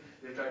civilization?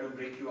 They try to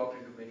break you up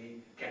into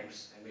many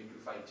camps and make you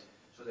fight,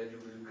 so that you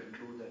will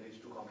conclude that it's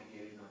too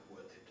complicated, not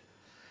worth it.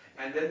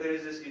 And then there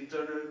is this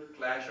internal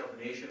clash of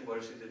nation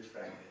versus its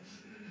fragments,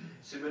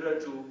 similar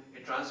to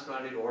a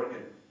transplanted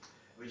organ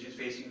which is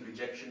facing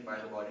rejection by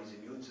the body's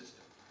immune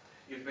system.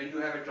 If when you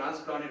have a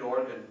transplanted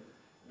organ,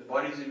 the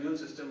body's immune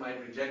system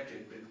might reject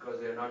it because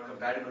they are not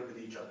compatible with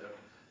each other.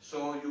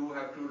 So you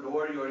have to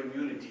lower your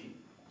immunity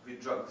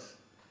with drugs,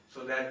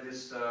 so that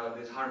there's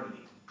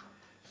harmony.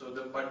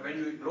 But when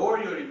you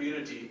lower your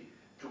immunity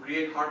to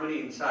create harmony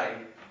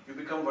inside, you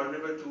become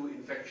vulnerable to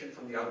infection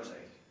from the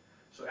outside.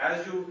 So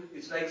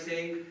it's like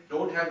saying,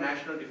 don't have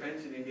national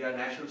defense in India,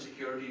 national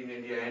security in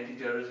India,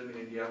 anti-terrorism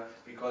in India,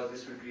 because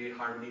this will create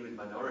harmony with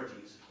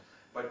minorities.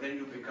 But then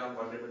you become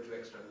vulnerable to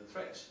external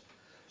threats.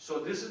 So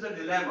this is the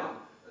dilemma.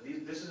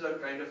 This is a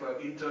kind of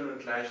an internal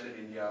clash that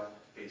India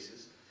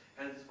faces.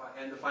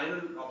 And the final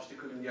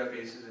obstacle India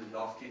faces is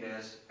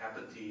loftiness,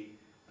 apathy,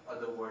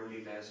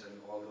 otherworldliness,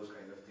 and all those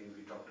kind of things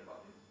we talked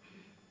about.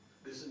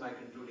 This is my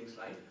concluding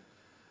slide.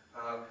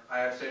 I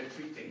have said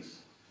three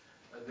things.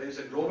 There is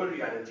a global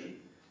reality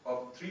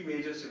of three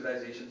major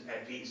civilizations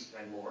at least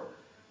and more,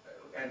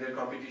 and their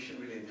competition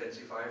will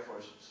intensify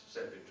for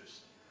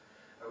self-interest.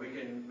 We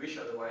can wish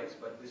otherwise,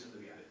 but this is the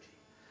reality.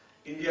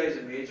 India is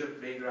a major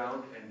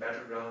playground and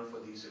battleground for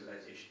these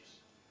civilizations.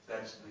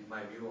 That's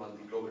my view on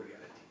the global reality.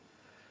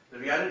 The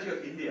reality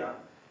of India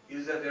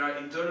is that there are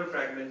internal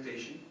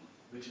fragmentation,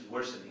 which is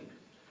worsening.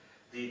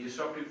 The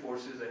disruptive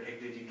forces that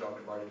Hegdeji talked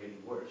about are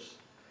getting worse.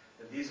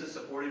 And these are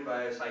supported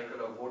by a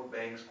cycle of vote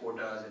banks,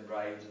 quotas, and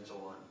bribes, and so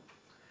on.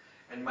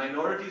 And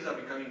minorities are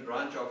becoming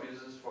branch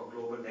offices for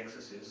global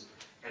nexuses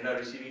and are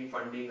receiving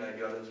funding,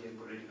 ideology, and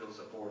political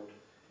support.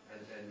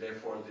 And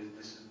therefore,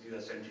 these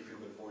are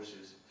centrifugal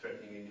forces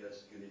threatening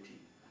India's unity.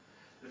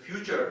 The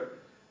future,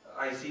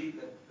 I see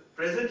that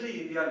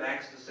presently India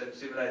lacks the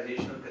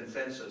civilizational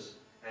consensus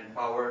and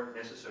power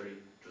necessary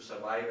to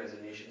survive as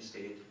a nation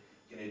state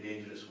in a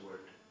dangerous world.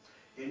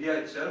 India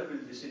itself will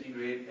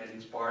disintegrate and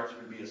its parts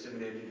will be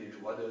assimilated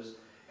into others,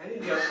 and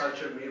India's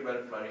culture may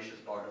well flourish as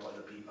part of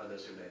other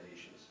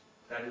civilizations.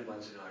 That is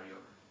one scenario.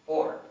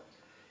 Or,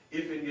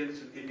 if India's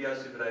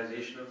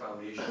civilizational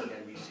foundation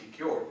can be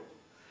secured,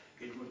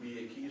 it would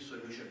be a key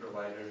solution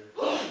provider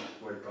to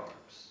world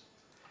problems.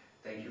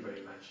 Thank you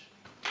very much.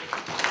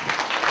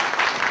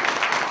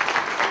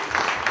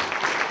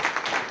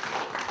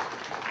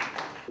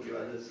 To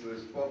others who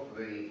spoke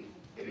very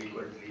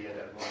eloquently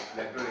and almost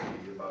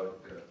flatteringly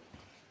about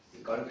the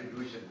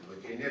contribution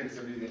which Indian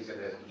civilization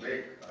has to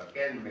make or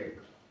can make.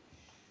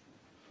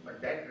 But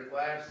that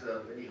requires a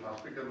very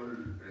hospitable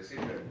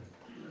recipient,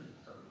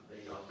 some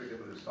very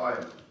hospitable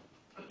soil.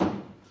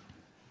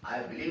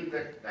 I believe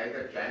that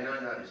neither China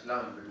nor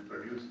Islam will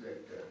produce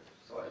that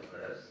soil for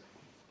us.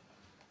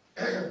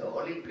 The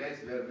only place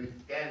where we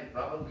can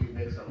probably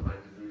make some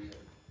contribution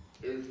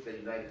is the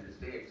United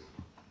States.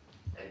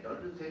 And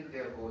don't you think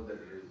therefore that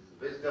there is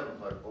wisdom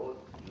for both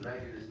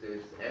United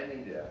States and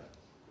India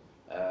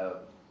to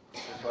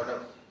sort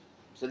of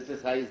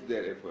synthesize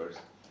their efforts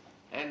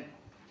and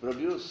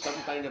produce some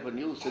kind of a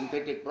new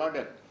synthetic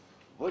product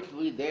which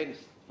we then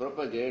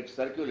propagate,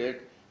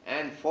 circulate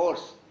and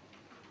force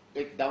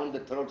it down the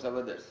throats of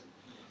others?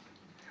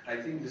 I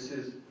think this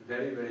is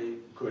very, very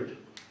good,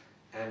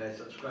 and I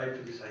subscribe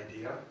to this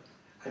idea.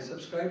 I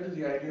subscribe to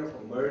the idea of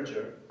a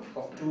merger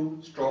of two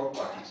strong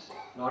parties,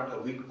 not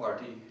a weak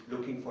party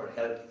looking for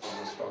help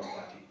from a strong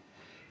party.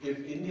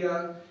 If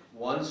India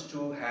wants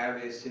to have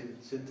a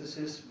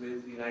synthesis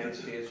with the United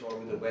States or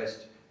with the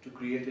West to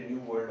create a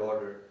new world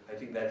order, I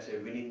think that's a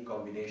winning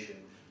combination.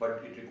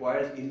 But it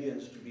requires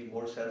Indians to be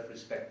more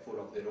self-respectful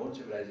of their own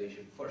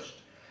civilization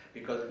first,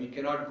 because we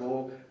cannot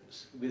go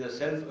with a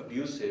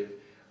self-abusive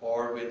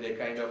or with a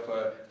kind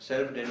of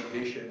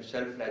self-denigration,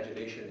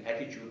 self-flagellation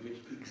attitude which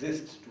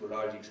exists to a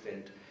large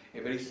extent.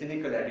 A very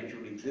cynical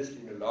attitude exists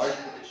in a large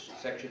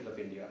sections of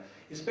India.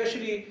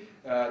 Especially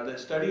the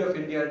study of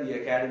India in the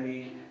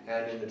academy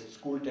and in the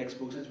school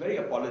textbooks is very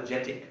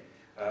apologetic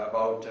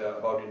about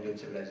Indian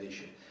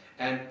civilization.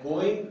 And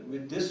going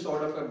with this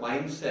sort of a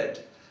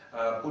mindset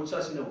puts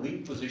us in a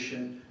weak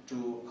position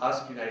to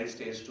ask the United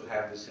States to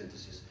have this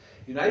synthesis.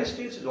 The United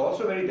States is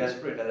also very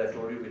desperate, as I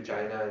told you, with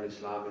China and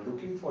Islam, and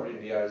looking for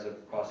India as a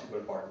possible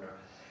partner.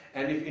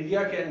 And if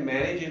India can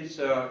manage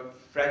its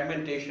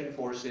fragmentation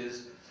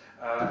forces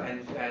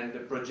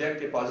and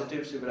project a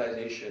positive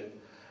civilization,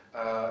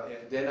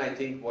 then I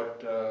think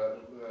what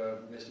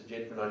Mr.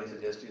 Jethmalani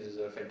suggested is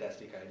a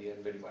fantastic idea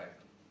and very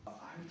viable. I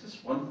have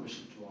just one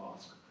question to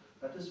ask.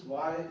 That is,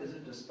 why is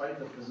it, despite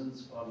the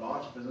presence, a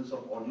large presence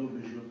of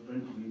audio-visual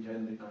print media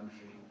in the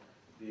country,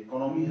 the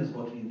economy has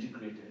got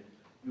integrated,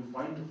 you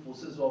find the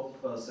forces of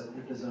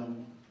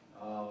separatism,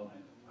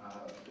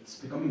 it's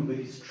becoming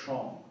very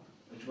strong,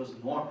 which was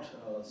not,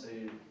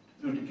 say,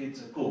 a few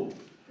decades ago.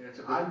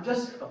 And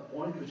just a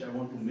point which I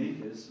want to make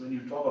is, when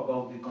you talk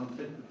about the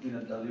conflict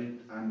between a Dalit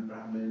and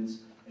Brahmins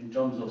in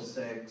terms of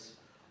sex,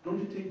 don't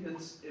you think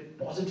it's a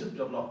positive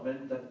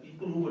development that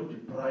people who were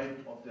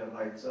deprived of their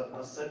rights are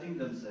asserting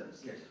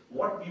themselves? Yes.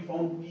 What we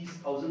found peace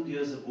 1,000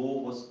 years ago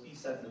was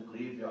peace at the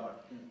graveyard.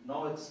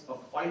 Now it's a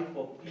fight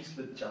for peace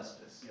with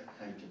justice. Yeah.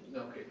 Thank you.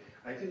 Okay,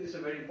 I think this is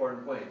a very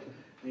important point.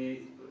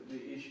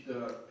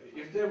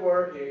 If there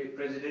were a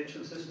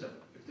presidential system,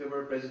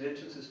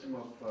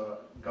 of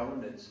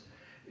governance,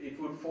 it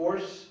would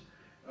force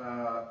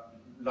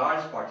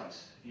large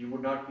parties.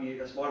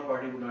 A small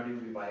party would not even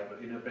be viable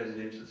in a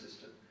presidential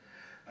system.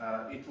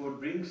 It would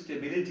bring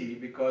stability,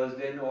 because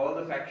then all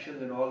the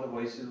factions and all the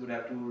voices would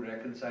have to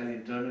reconcile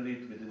internally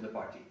within the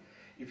party.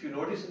 If you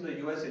notice in the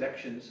US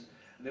elections,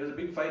 there was a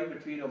big fight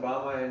between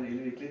Obama and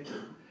Hillary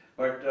Clinton,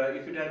 but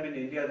if it had been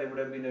India, there would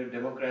have been a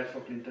Democrats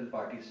for Clinton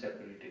party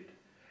separated,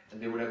 and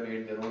they would have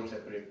made their own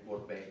separate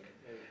vote bank.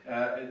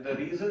 The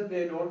reason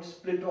they don't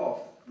split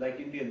off like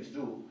Indians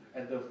do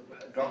at the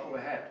drop of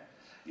a hat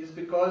is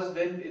because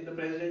then in the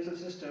presidential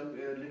system,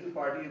 a little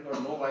party has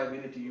got no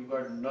viability, you've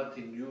got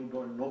nothing, you've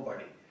got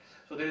nobody.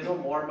 So there is no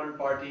Mormon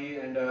party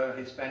and a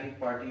Hispanic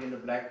party and a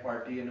black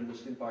party and a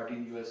Muslim party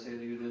in USA.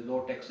 There's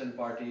no Texan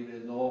party,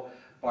 there's no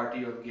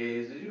party of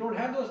gays. You don't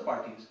have those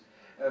parties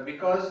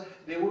because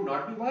they would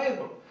not be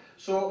viable.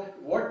 So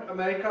what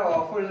America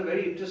offers is a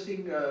very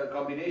interesting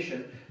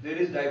combination. There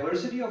is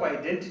diversity of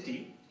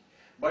identity,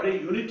 but a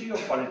unity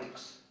of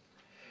politics.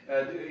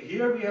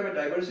 Here we have a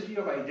diversity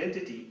of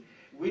identity,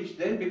 which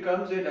then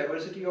becomes a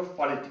diversity of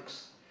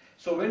politics.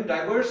 So when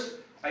diverse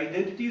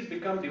identities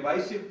become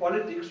divisive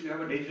politics, you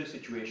have a dangerous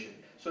situation.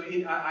 So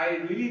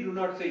I really do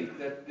not think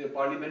that the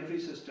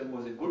parliamentary system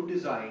was a good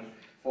design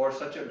for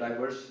such a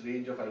diverse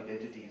range of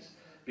identities,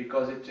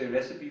 because it's a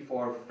recipe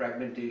for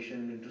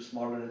fragmentation into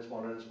smaller and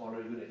smaller and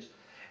smaller units.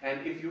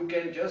 And if you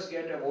can just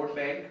get a vote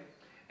bank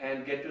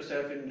and get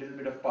yourself in a little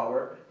bit of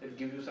power that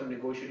gives you some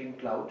negotiating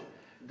clout,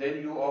 then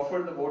you offer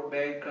the vote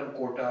bank some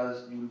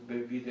quotas, you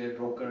will be their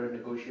broker and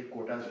negotiate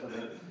quotas for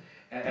them.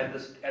 And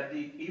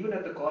even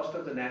at the cost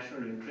of the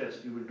national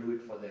interest, you will do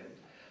it for them.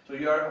 So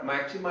you are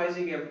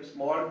maximizing a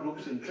small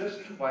group's interest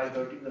while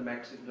hurting the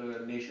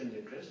nation's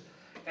interest.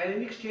 And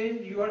in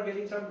exchange, you are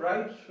getting some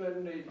bribes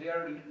when they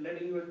are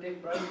letting you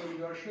take bribes when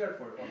you are share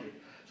for it.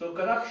 So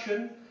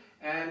corruption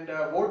and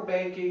vote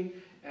banking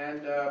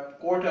and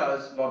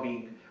quotas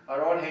lobbying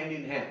are all hand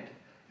in hand.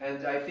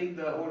 And I think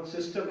the whole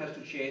system has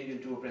to change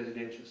into a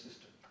presidential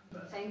system.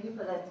 Thank you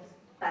for that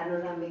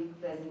panoramic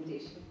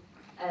presentation.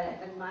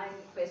 And my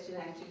question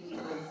actually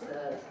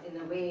was,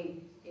 in a way,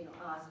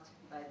 asked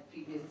by the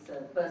previous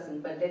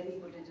person, but let me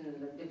put it in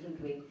a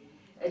different way.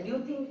 Do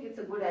you think it's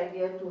a good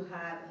idea to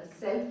have a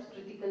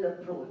self-critical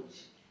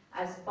approach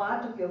as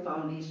part of your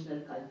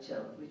foundational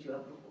culture, which you are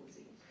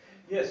proposing?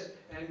 Yes,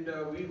 and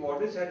we've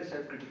always had a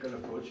self-critical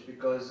approach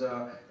because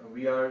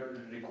we are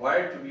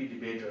required to be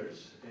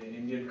debaters.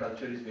 Indian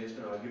culture is based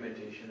on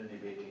argumentation and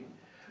debating.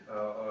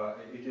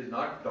 It is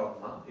not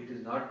dogma, it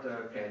is not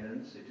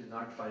canons, it is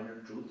not final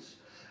truths.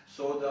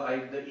 So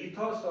the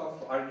ethos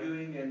of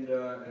arguing and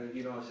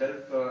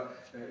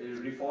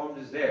self-reform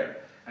is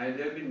there. And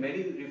there have been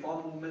many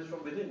reform movements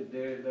from within.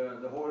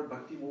 The whole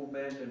Bhakti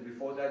movement, and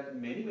before that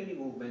many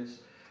movements.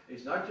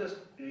 It's not just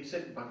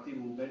recent Bhakti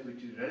movement,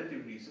 which is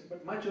relatively recent,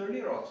 but much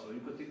earlier also. You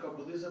could think of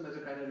Buddhism as a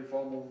kind of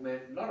reform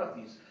movement, a lot of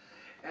these.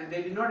 And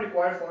they did not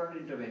require foreign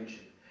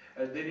intervention.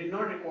 They did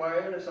not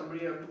require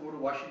somebody have to go to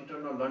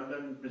Washington or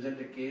London,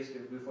 present a case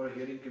before a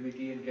hearing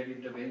committee and get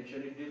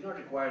intervention. It did not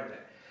require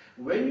that.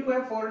 When you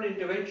have foreign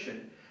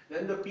intervention,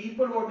 then the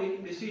people who are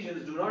making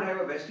decisions do not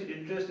have a vested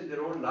interest in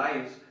their own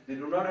lives. They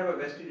do not have a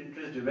vested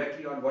interest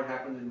directly on what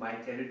happens in my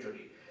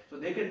territory. So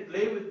they can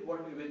play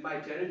with my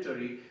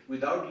territory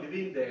without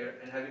living there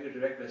and having a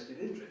direct vested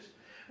interest.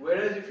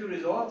 Whereas if you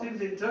resolve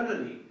things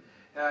internally,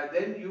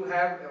 then you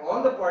have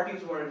all the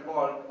parties who are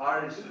involved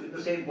are in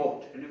the same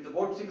boat, and if the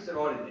boat sinks, they're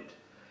all in it.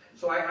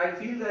 So I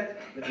feel that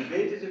the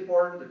debate is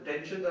important, the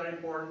tensions are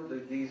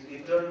important, these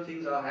internal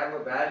things have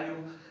a value,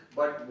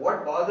 but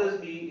what bothers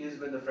me is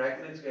when the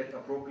fragments get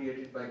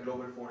appropriated by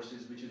global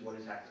forces, which is what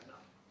is happening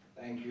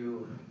now. Thank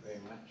you very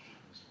much.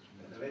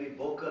 A very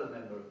vocal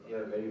member.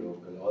 You're very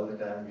vocal. All the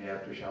time we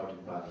have to shout in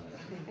Parliament.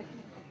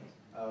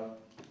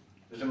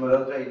 Mr.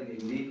 Malhotra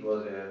indeed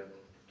was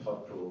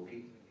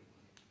thought-provoking.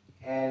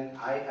 And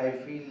I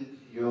feel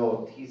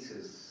your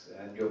thesis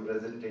and your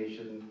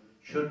presentation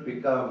should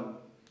become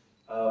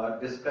a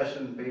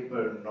discussion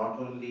paper not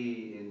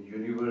only in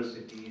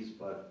universities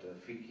but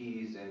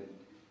FICCIs and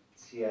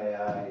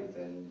CIIs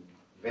and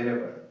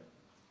wherever,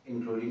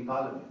 including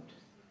Parliament.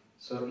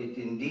 So it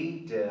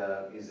indeed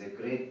is a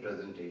great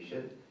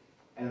presentation.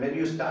 And when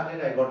you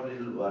started, I got a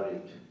little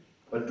worried.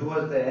 But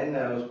towards the end,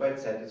 I was quite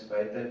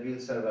satisfied that we'll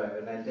survive.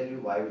 And I'll tell you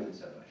why we'll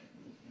survive.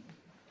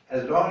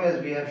 As long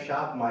as we have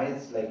sharp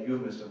minds like you,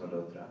 Mr.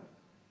 Malhotra,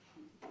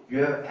 you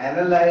have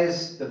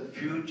analyzed the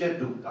future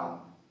to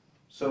come.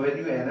 So when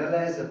you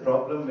analyze a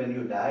problem, when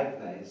you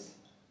diagnose,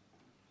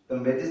 the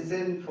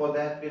medicine for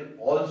that will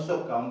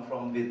also come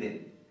from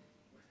within.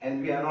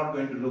 And we are not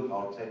going to look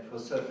outside for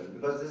certain,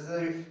 because this is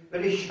a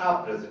very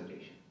sharp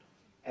presentation.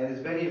 And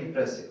it's very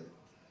impressive.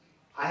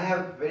 I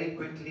have very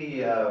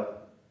quickly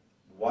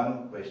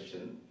one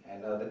question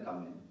and another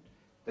comment.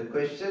 The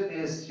question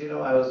is,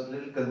 I was a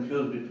little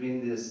confused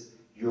between this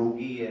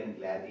yogi and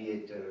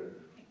gladiator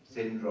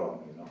syndrome,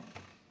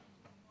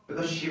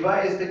 Because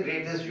Shiva is the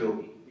greatest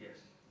yogi. Yes.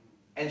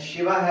 And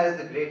Shiva has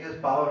the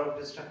greatest power of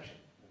destruction,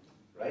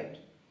 right?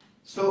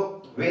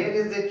 So, where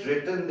is it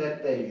written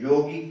that the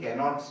yogi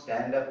cannot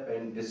stand up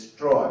and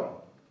destroy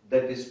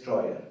the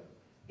destroyer?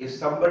 If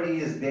somebody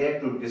is there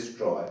to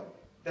destroy,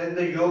 then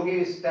the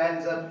yogi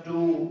stands up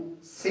to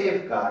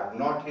safeguard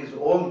not his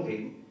own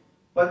thing,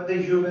 but the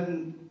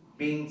human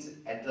beings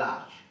at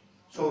large.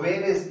 So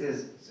where is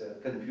this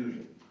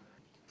confusion?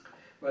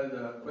 Well,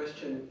 the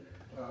question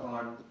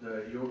on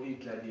the yogi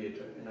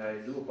gladiator, and I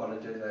do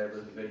apologize, I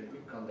was very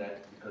quick on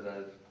that because I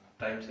was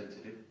time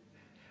sensitive.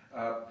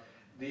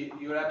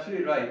 You're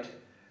absolutely right.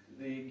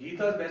 The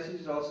Gita's message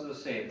is also the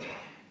same,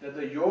 that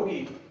the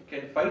yogi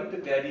can fight the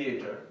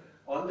gladiator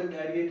on the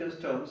gladiator's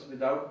terms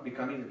without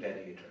becoming a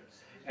gladiator.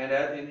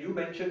 And you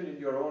mentioned in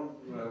your own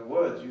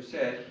words, you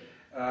said,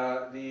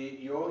 the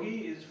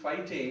yogi is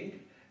fighting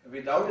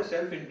without a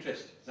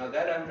self-interest. Now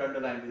that I would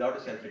underline, without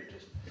a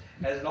self-interest.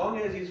 As long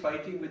as he's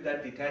fighting with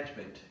that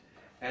detachment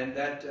and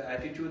that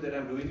attitude that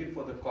I'm doing it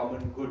for the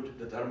common good,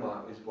 the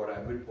dharma is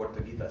what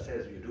the Gita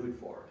says you do it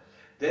for,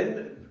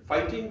 then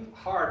fighting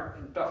hard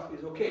and tough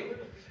is okay.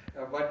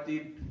 But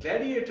the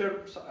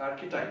gladiator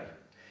archetype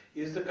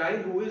is the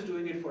kind who is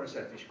doing it for a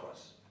selfish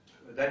cause.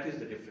 That is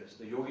the difference,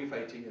 the yogi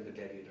fighting and the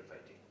gladiator fighting.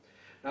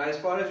 Now, as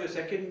far as your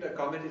second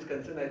comment is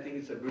concerned, I think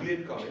it's a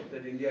brilliant comment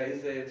that India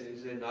has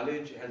been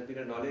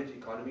a knowledge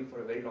economy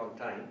for a very long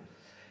time.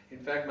 In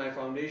fact, my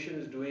foundation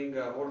is doing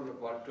a whole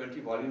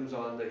 20 volumes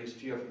on the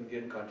history of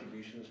Indian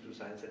contributions to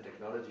science and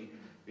technology.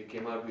 We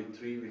came out with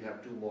 3, we'll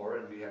have 2 more,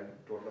 and we have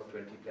a total of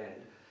 20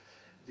 planned.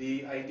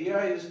 The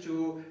idea is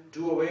to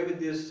do away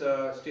with this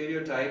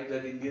stereotype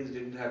that Indians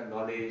didn't have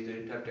knowledge, they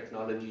didn't have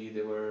technology,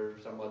 they were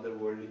some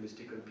otherworldly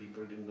mystical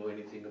people, didn't know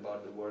anything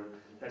about the world.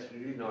 That's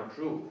really not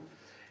true.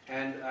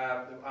 And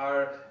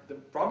the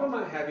problem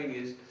I'm having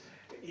is,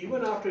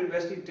 even after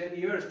investing 10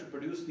 years to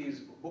produce these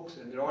books,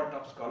 and there are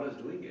top scholars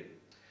doing it,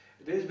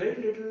 there is very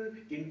little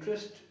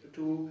interest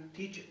to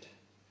teach it.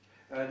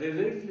 There is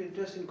very little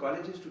interest in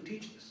colleges to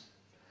teach this,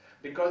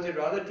 because they'd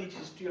rather teach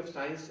history of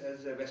science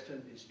as a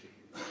Western history.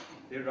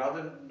 They'd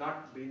rather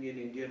not bring in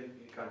Indian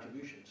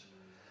contributions.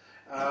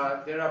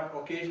 There are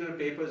occasional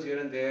papers here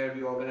and there,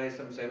 we organize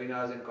some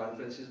seminars and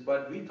conferences,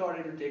 but we thought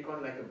it would take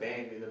on like a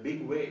bang in a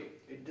big way.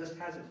 It just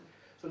hasn't.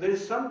 So there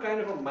is some kind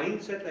of a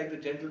mindset, like the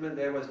gentleman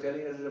there was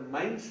telling us, a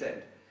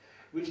mindset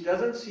which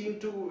doesn't seem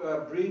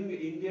to bring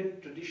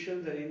Indian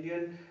traditions and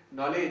Indian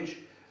knowledge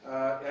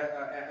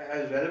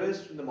as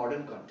relevance in the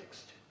modern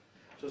context.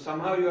 So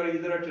somehow you are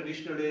either a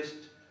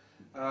traditionalist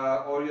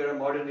or you're a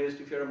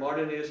modernist. If you're a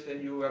modernist,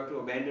 then you have to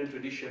abandon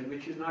tradition,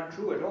 which is not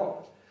true at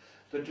all.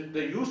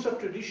 The use of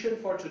tradition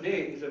for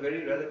today is a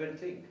very relevant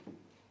thing.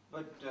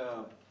 But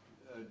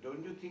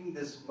don't you think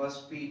this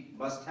must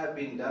have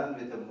been done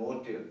with a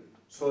motive,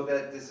 so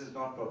that this is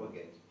not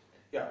propagated?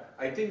 Yeah,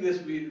 I think there's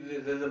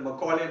a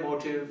Macaulay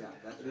motive,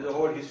 there's a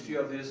whole history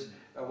of this.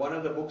 One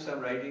of the books I'm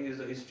writing is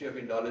the history of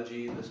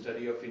Indology, the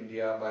study of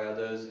India by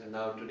others, and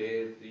now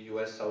today the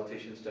US South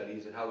Asian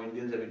studies, and how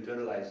Indians have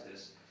internalized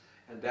this.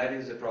 And that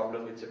is a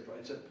problem.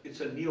 It's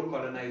a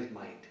neo-colonized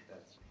mind.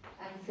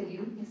 I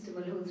salute Mr.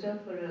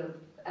 Malhotra for an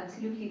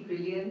absolutely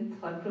brilliant,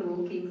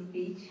 thought-provoking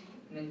speech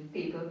and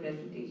paper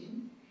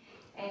presentation.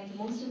 And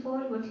most of all,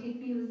 what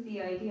hit me was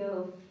the idea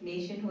of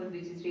nationhood,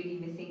 which is really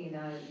missing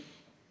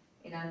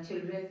in our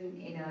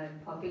children, in our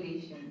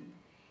population.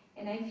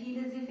 And I feel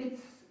as if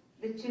it's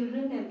the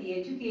children and the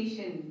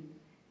education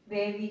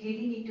where we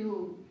really need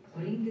to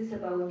bring this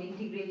about,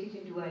 integrate it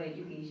into our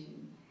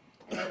education.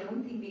 And I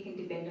don't think we can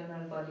depend on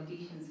our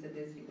politicians for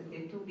this because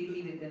they're too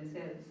busy with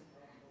themselves.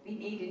 We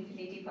need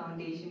Infinity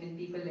Foundation and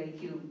people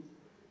like you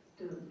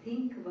to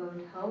think about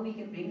how we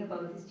can bring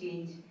about this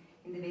change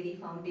in the very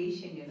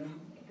foundation,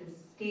 at the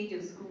stage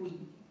of school.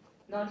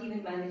 Not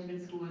even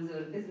management schools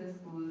or business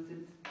schools,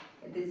 it's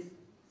at this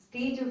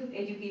stage of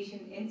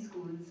education in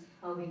schools,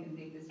 how we can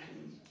make this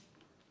change.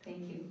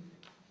 Thank you.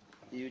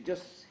 You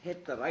just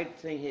hit the right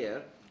thing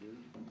here.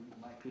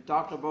 You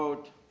talked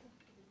about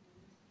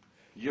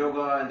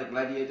yoga and the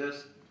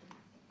gladiators,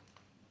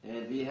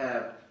 and we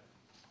have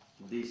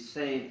the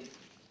saint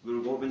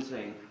Guru Gobind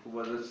Singh, who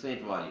was a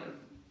saint warrior.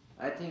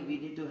 I think we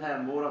need to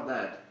have more of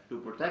that to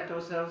protect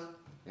ourselves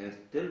and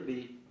still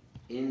be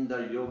in the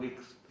yogic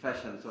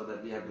fashion so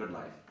that we have good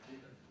life.